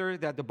together,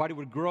 that the body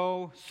would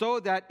grow so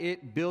that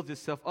it builds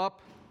itself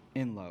up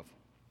in love.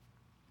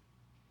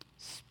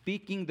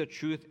 Speaking the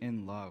truth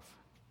in love.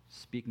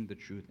 Speaking the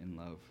truth in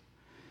love.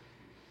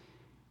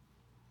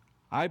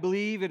 I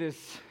believe it is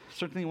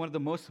certainly one of the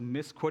most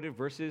misquoted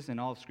verses in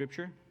all of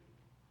Scripture.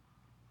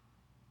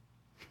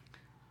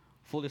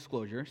 Full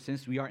disclosure,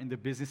 since we are in the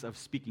business of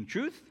speaking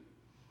truth,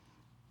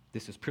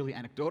 this is purely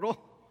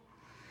anecdotal.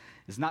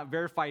 It's not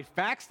verified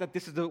facts that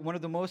this is one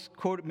of the most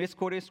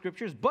misquoted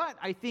scriptures, but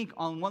I think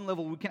on one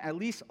level we can at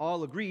least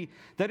all agree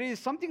that it is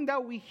something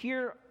that we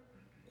hear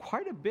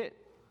quite a bit,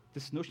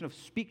 this notion of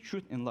speak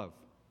truth in love.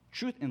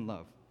 Truth in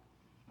love.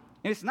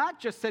 And it's not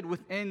just said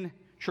within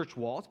church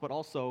walls, but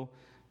also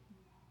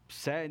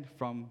said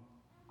from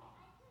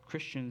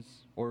Christians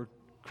or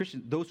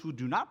Christians, those who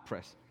do not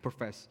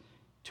profess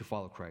to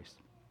follow Christ.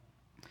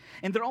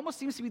 And there almost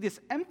seems to be this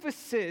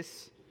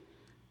emphasis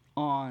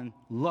on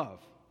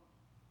love.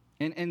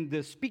 And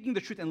the speaking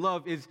the truth in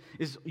love is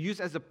used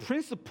as a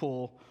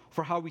principle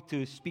for how we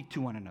to speak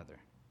to one another.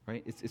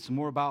 Right? It's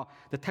more about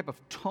the type of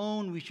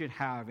tone we should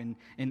have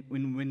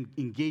when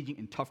engaging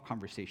in tough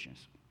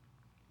conversations.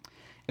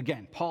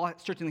 Again, Paul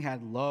certainly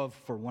had love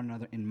for one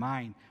another in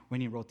mind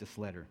when he wrote this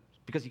letter,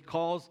 because he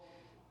calls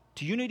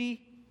to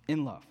unity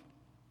in love.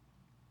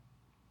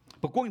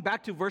 But going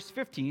back to verse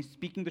 15,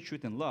 speaking the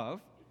truth in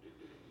love,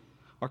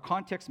 our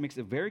context makes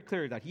it very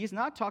clear that he is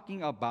not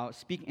talking about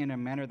speaking in a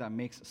manner that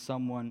makes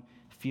someone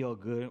feel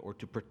good or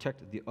to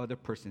protect the other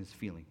person's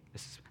feeling.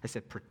 I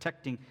said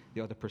protecting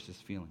the other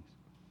person's feelings.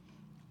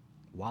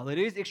 While it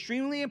is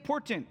extremely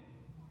important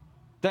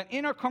that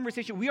in our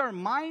conversation we are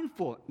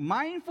mindful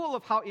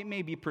of how it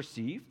may be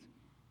perceived,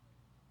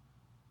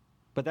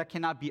 but that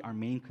cannot be our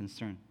main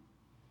concern.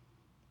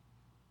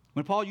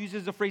 When Paul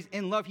uses the phrase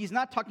in love, he's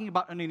not talking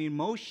about an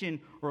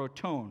emotion or a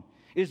tone.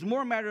 It is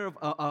more a matter of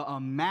a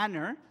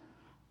manner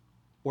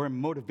or a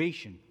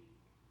motivation.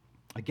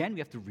 Again, we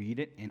have to read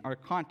it in our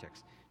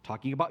context.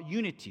 Talking about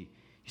unity.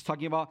 He's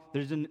talking about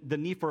there's the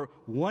need for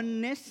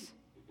oneness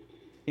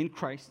in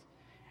Christ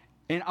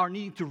and our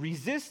need to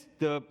resist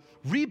the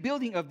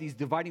rebuilding of these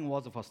dividing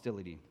walls of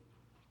hostility.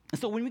 And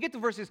so when we get to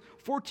verses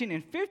 14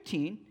 and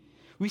 15,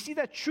 we see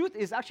that truth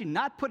is actually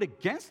not put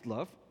against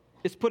love,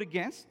 it's put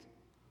against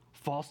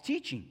false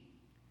teaching.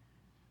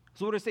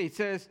 So what does it say? It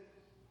says,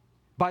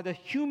 by the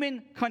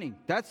human cunning.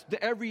 That's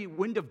every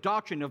wind of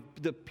doctrine of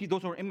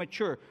those who are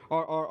immature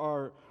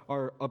are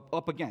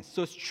up against.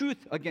 So it's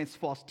truth against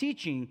false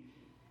teaching,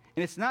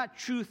 and it's not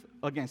truth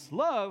against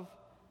love.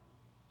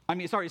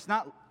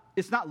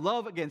 It's not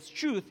love against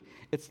truth,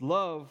 it's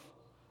love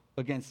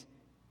against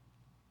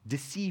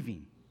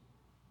deceiving.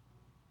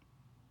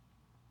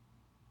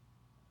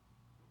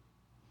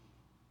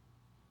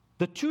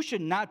 The two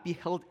should not be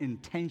held in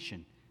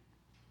tension.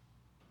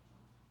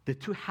 The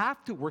two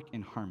have to work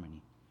in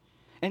harmony.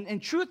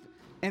 And truth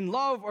and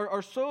love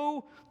are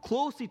so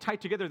closely tied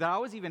together that I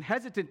was even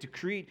hesitant to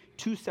create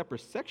 2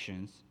 separate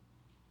sections,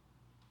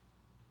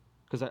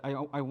 because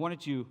I wanted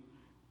to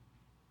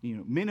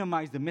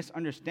minimize the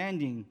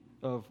misunderstanding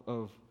of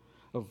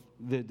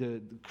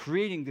the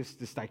creating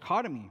this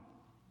dichotomy.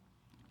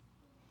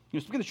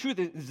 Speaking the truth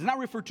does not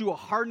refer to a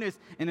hardness,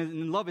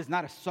 and love is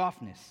not a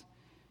softness.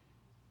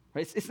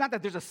 Right? It's not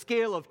that there's a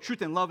scale of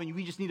truth and love and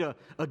we just need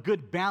a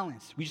good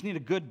balance. We just need a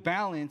good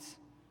balance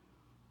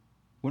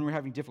when we're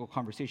having difficult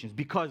conversations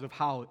because of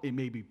how it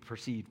may be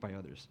perceived by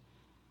others.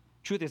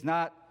 Truth is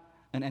not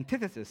an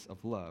antithesis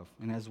of love.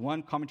 And as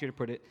one commentator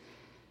put it,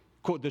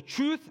 quote, the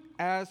truth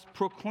as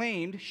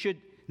proclaimed should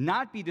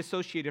not be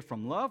dissociated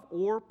from love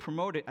or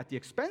promoted at the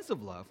expense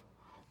of love,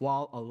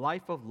 while a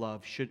life of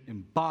love should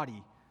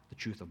embody the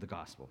truth of the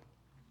gospel.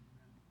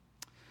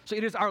 So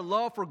it is our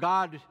love for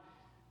God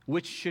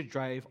which should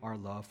drive our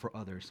love for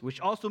others, which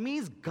also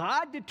means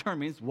God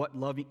determines what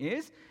loving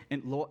is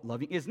and what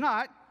loving is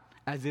not,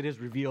 as it is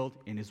revealed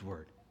in His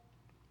Word.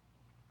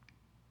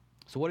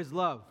 So what is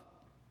love?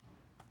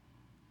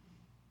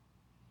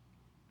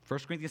 1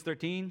 Corinthians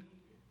 13,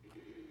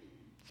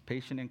 it's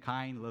patient and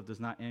kind. Love does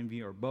not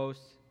envy or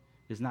boast.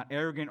 It is not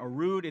arrogant or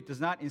rude. It does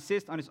not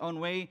insist on its own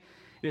way.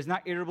 It is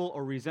not irritable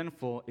or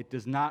resentful. It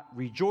does not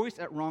rejoice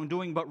at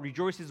wrongdoing, but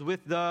rejoices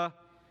with the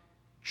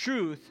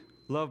truth.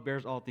 Love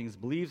bears all things,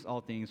 believes all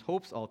things,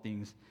 hopes all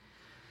things,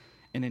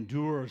 and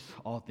endures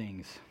all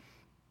things.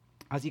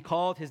 As he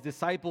called his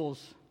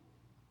disciples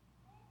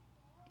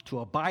to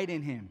abide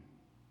in him,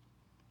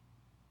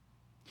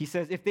 he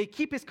says, if they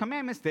keep his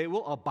commandments, they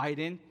will abide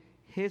in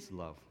his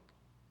love.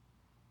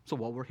 So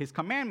what were his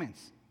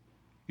commandments?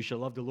 You shall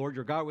love the Lord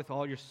your God with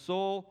all your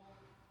soul,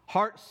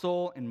 heart,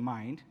 soul, and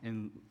mind,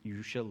 and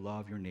you shall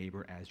love your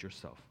neighbor as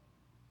yourself.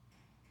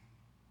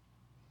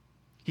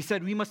 He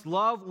said we must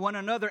love one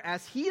another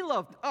as he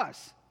loved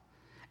us.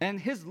 And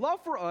his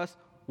love for us,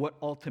 what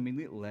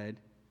ultimately led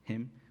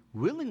him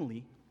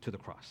willingly to the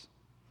cross.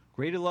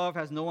 Greater love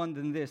has no one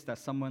than this, that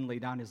someone lay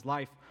down his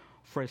life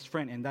for his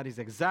friend. And that is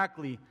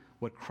exactly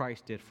what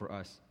Christ did for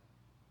us.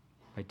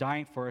 By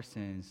dying for our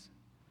sins,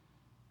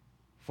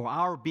 for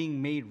our being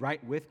made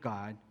right with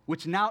God,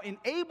 which now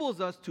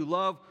enables us to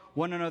love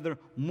one another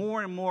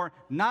more and more,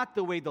 not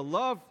the way the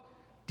love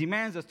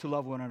demands us to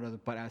love one another,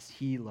 but as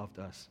he loved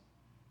us.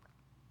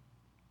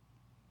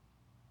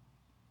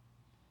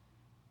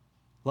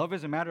 Love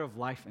is a matter of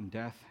life and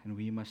death, and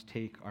we must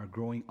take our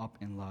growing up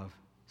in love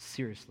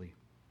seriously.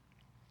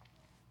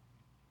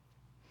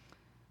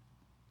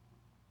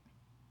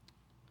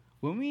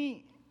 When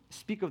we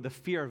speak of the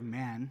fear of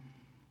man,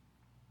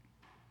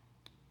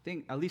 I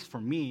think, at least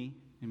for me,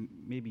 and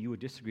maybe you would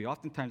disagree,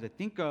 oftentimes I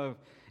think of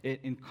it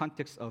in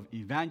context of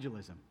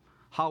evangelism,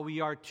 how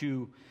we are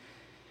to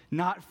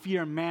not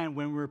fear man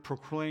when we're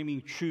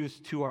proclaiming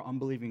truth to our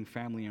unbelieving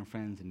family and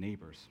friends and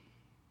neighbors.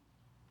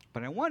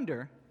 But I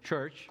wonder,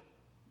 church,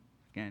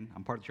 again,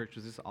 I'm part of the church,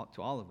 this is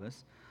to all of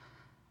us,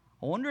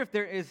 I wonder if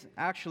there is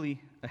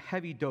actually a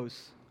heavy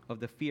dose of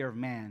the fear of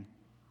man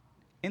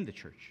in the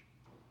church.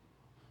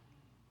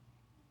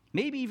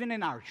 Maybe even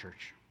in our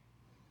church,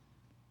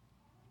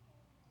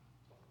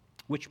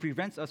 which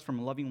prevents us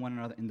from loving one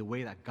another in the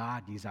way that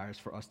God desires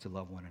for us to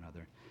love one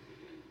another.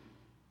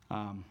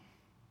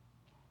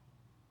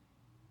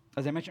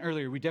 As I mentioned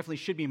earlier, we definitely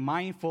should be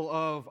mindful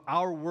of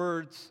our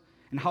words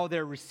and how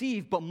they're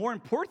received, but more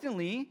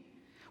importantly,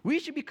 we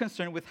should be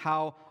concerned with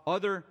how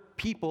other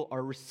people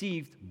are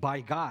received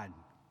by God.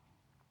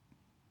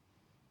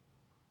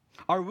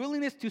 Our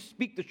willingness to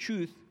speak the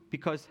truth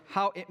because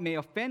how it may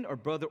offend our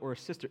brother or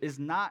sister is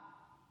not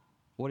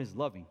what is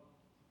loving.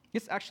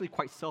 It's actually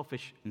quite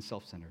selfish and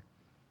self-centered.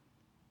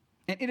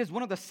 And it is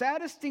one of the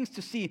saddest things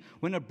to see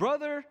when a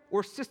brother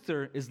or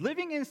sister is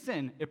living in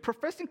sin, a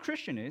professing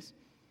Christian is,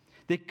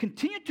 they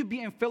continue to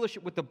be in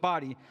fellowship with the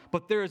body,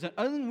 but there is an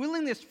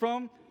unwillingness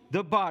from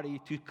the body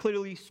to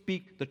clearly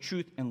speak the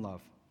truth in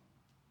love.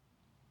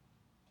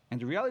 And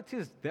the reality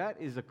is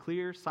that is a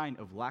clear sign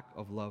of lack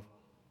of love.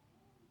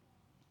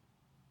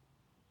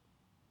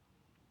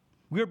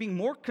 We are being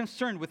more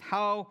concerned with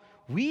how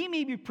we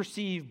may be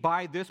perceived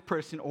by this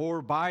person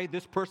or by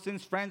this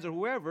person's friends or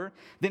whoever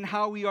than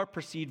how we are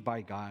perceived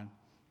by God.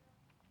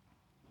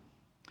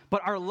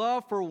 But our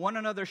love for one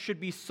another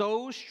should be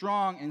so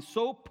strong and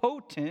so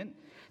potent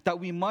that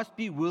we must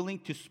be willing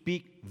to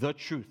speak the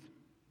truth.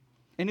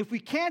 And if we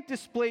can't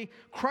display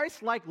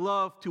Christ-like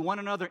love to one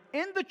another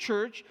in the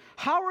church,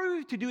 how are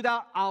we to do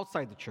that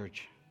outside the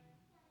church?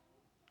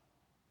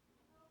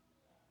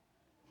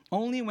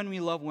 Only when we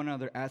love one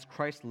another as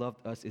Christ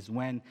loved us is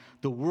when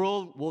the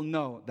world will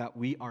know that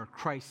we are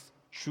Christ's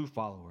true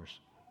followers.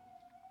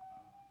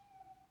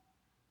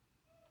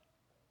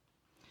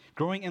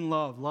 Growing in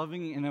love,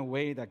 loving in a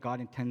way that God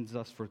intends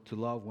us to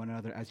love one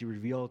another as he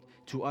revealed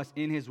to us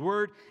in his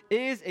word,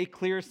 is a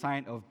clear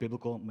sign of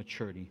biblical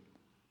maturity.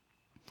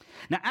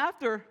 Now,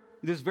 after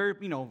this very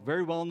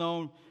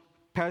well-known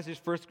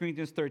passage, 1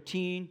 Corinthians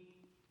 13,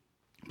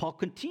 Paul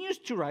continues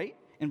to write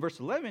in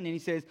verse 11, and he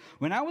says,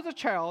 when I was a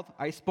child,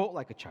 I spoke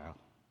like a child.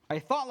 I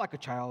thought like a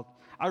child.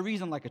 I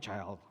reasoned like a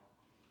child.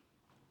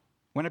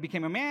 When I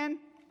became a man,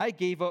 I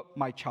gave up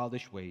my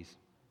childish ways.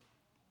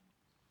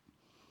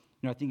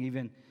 I think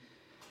even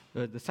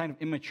the sign of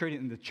immaturity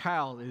in the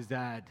child is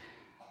that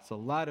it's a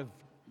lot of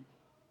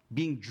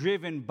being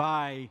driven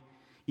by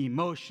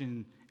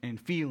emotion and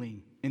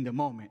feeling in the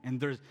moment.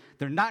 And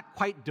they're not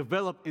quite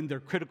developed in their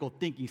critical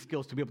thinking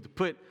skills to be able to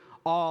put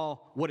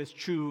all what is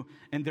true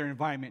in their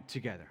environment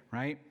together,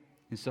 right?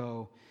 And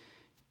so,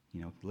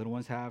 little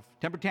ones have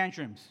temper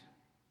tantrums.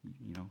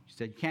 You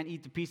said you can't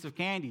eat the piece of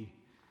candy.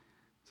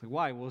 It's like,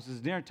 why? Well, this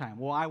is dinner time.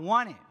 Well, I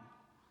want it.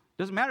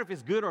 Doesn't matter if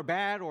it's good or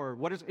bad or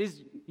what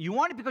is you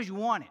want it because you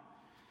want it.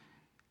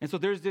 And so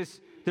there's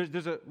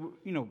a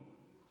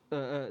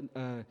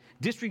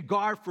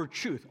disregard for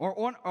truth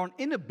or an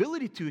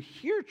inability to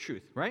hear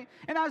truth, right?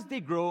 And as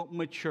they grow,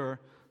 mature,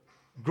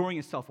 growing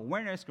in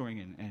self-awareness, growing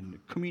in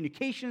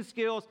communication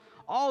skills,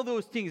 all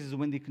those things is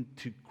when they can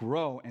to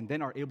grow and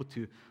then are able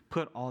to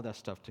put all that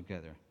stuff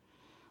together.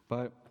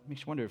 But it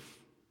makes you wonder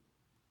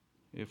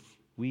if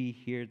we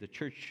here, the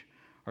church,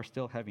 are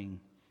still having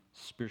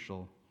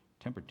spiritual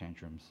temper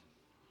tantrums.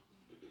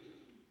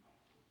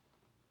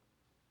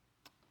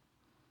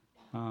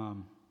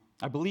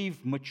 I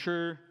believe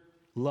mature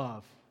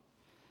love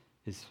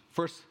is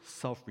first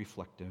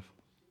self-reflective.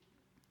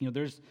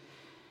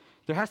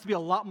 There has to be a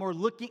lot more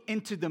looking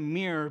into the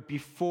mirror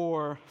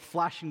before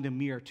flashing the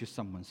mirror to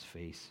someone's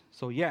face.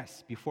 So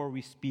yes, before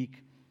we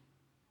speak,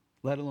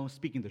 let alone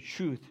speaking the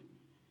truth,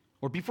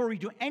 or before we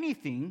do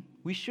anything,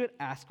 we should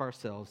ask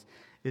ourselves,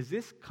 is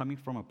this coming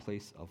from a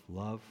place of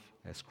love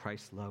as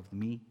Christ loved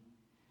me?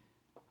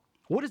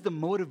 What is the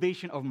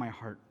motivation of my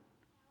heart?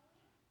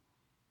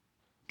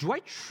 Do I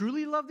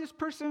truly love this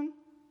person?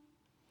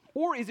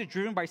 Or is it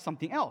driven by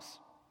something else?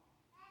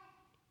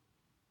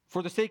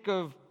 For the sake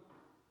of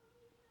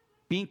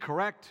being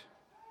correct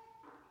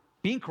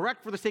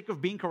for the sake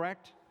of being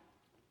correct,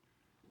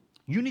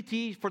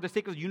 unity for the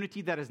sake of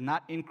unity that is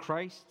not in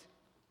Christ,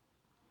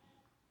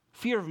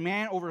 fear of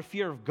man over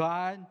fear of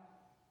God,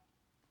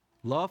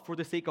 love for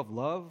the sake of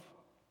love.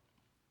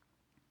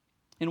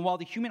 And while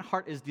the human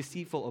heart is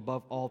deceitful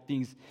above all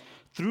things,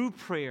 through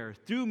prayer,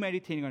 through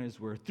meditating on His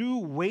Word, through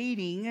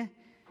waiting,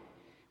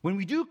 when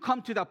we do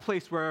come to that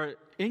place where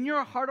in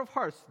your heart of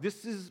hearts,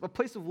 this is a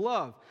place of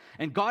love,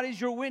 and God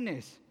is your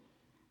witness,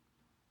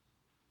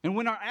 and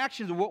when our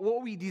actions,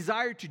 what we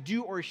desire to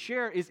do or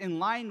share is in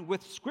line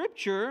with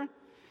Scripture,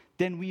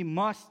 then we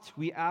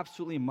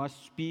absolutely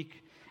must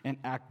speak and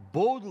act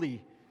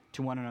boldly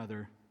to one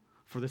another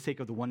for the sake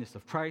of the oneness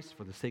of Christ,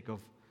 for the sake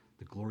of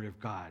the glory of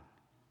God.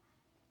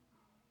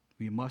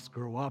 We must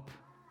grow up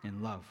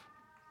in love.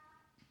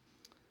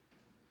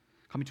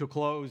 Coming to a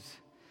close,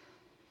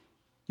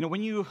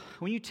 when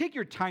you take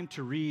your time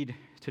to read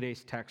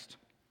today's text,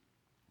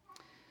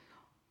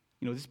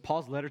 this is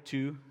Paul's letter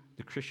to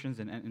the Christians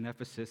in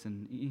Ephesus,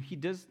 and he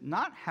does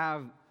not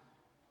have,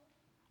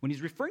 when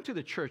he's referring to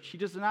the church, he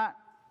does not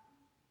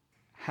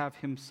have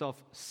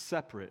himself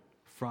separate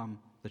from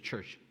the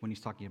church when he's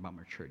talking about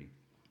maturity.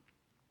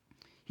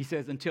 He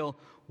says, until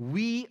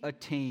we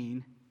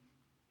attain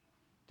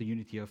the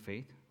unity of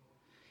faith.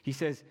 He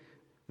says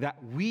that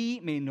we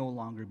may no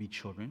longer be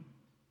children,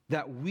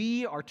 that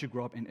we are to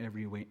grow up in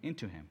every way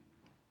into Him.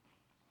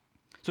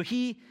 So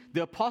the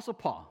Apostle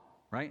Paul,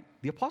 right?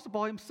 The Apostle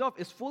Paul himself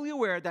is fully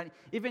aware that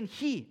even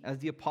he, as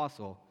the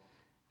apostle,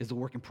 is a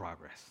work in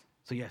progress.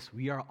 So yes,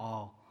 we are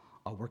all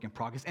a work in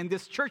progress. And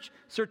this church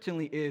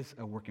certainly is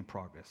a work in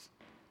progress.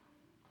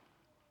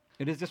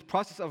 It is this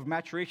process of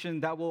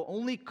maturation that will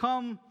only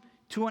come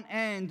to an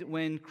end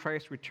when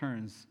Christ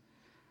returns.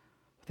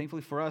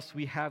 Thankfully for us,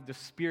 we have the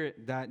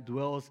Spirit that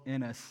dwells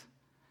in us.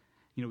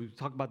 We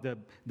talk about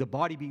the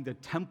body being the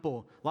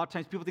temple. A lot of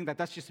times people think that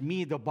that's just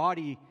me, the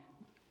body,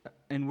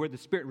 and where the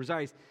Spirit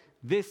resides.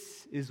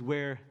 This is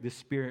where the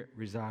Spirit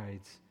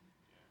resides.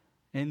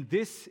 And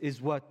this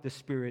is what the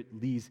Spirit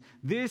leads.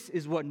 This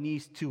is what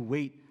needs to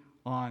wait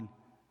on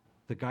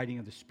the guiding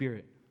of the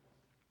Spirit.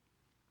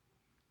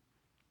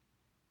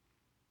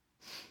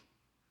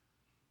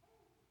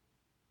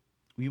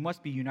 We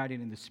must be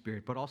united in the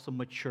Spirit, but also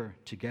mature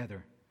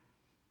together.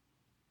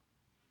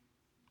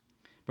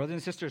 Brothers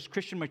and sisters,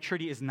 Christian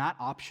maturity is not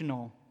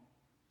optional.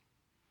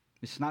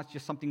 It's not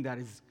just something that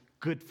is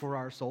good for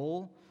our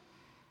soul.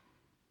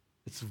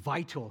 It's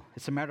vital.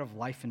 It's a matter of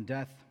life and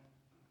death.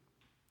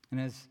 And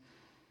as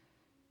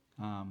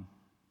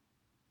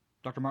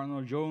Dr. Martin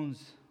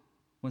Lloyd-Jones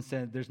once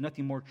said, there's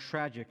nothing more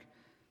tragic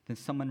than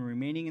someone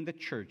remaining in the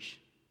church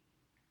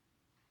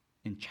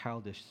in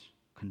childish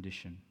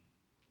condition.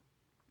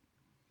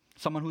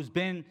 Someone who's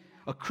been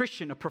a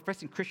Christian, a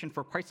professing Christian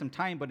for quite some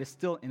time, but is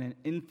still in an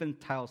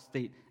infantile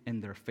state in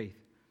their faith.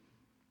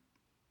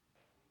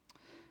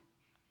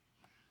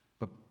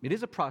 But it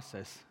is a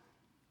process.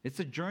 It's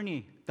a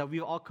journey that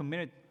we've all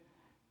committed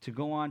to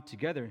go on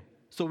together.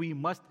 So we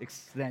must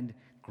extend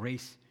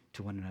grace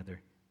to one another.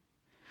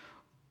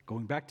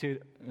 Going back to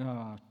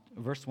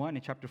verse 1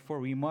 in chapter 4,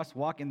 we must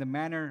walk in the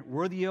manner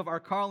worthy of our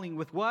calling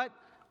with what?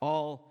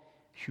 All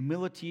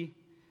humility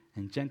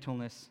and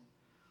gentleness,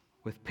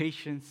 with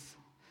patience,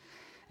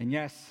 and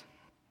yes,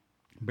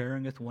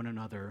 bearing with one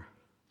another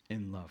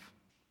in love.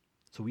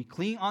 So we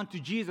cling on to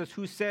Jesus,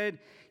 who said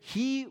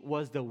He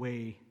was the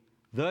way,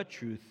 the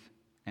truth,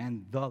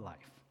 and the life.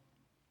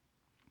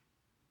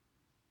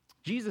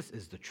 Jesus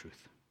is the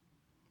truth.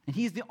 And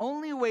He's the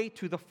only way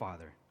to the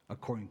Father,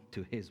 according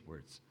to His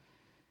words.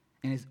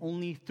 And it's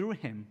only through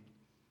Him,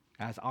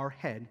 as our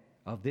head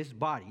of this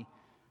body,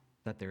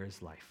 that there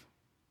is life.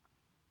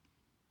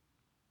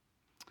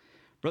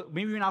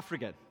 May we not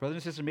forget, brothers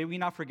and sisters, may we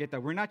not forget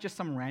that we're not just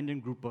some random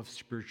group of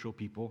spiritual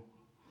people,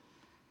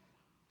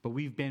 but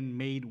we've been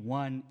made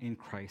one in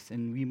Christ.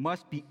 And we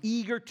must be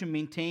eager to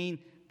maintain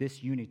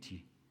this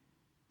unity.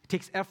 It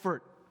takes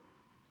effort,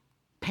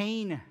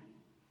 pain,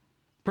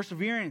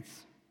 perseverance.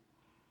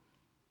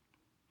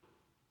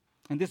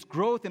 And this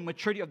growth and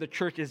maturity of the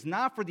church is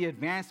not for the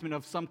advancement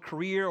of some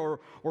career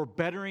or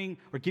bettering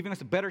or giving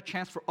us a better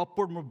chance for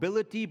upward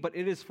mobility, but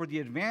it is for the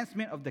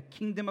advancement of the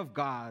kingdom of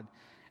God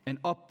and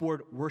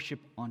upward worship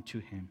unto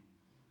Him.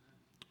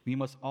 We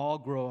must all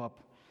grow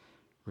up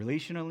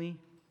relationally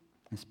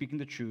and speaking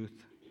the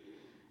truth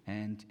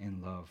and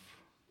in love.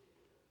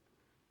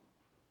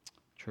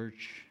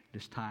 Church, it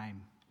is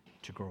time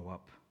to grow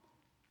up.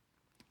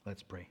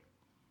 Let's pray.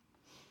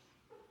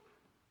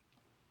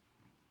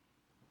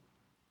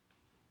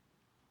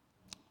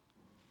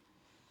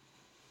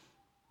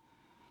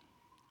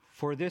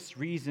 For this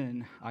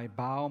reason, I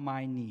bow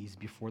my knees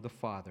before the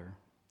Father,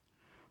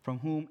 from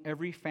whom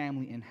every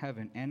family in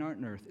heaven and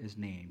on earth is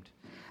named,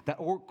 that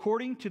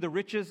according to the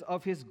riches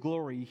of his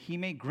glory, he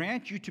may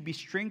grant you to be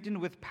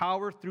strengthened with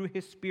power through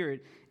his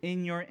Spirit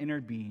in your inner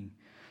being,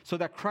 so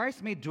that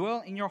Christ may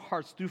dwell in your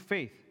hearts through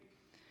faith,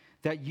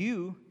 that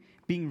you,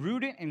 being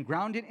rooted and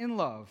grounded in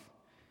love,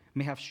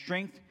 may have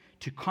strength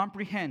to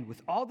comprehend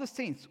with all the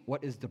saints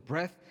what is the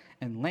breadth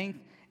and length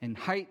and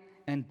height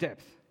and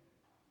depth,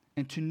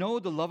 and to know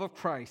the love of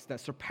Christ that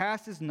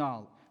surpasses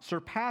knowledge,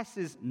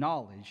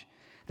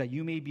 that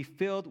you may be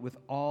filled with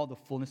all the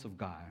fullness of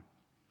God.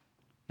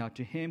 Now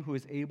to him who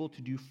is able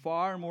to do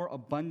far more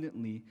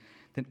abundantly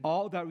than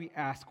all that we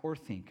ask or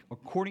think,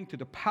 according to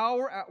the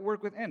power at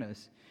work within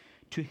us,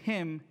 to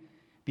him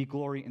be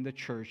glory in the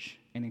church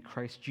and in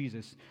Christ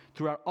Jesus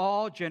throughout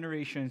all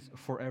generations,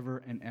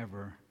 forever and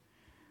ever.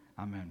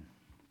 Amen.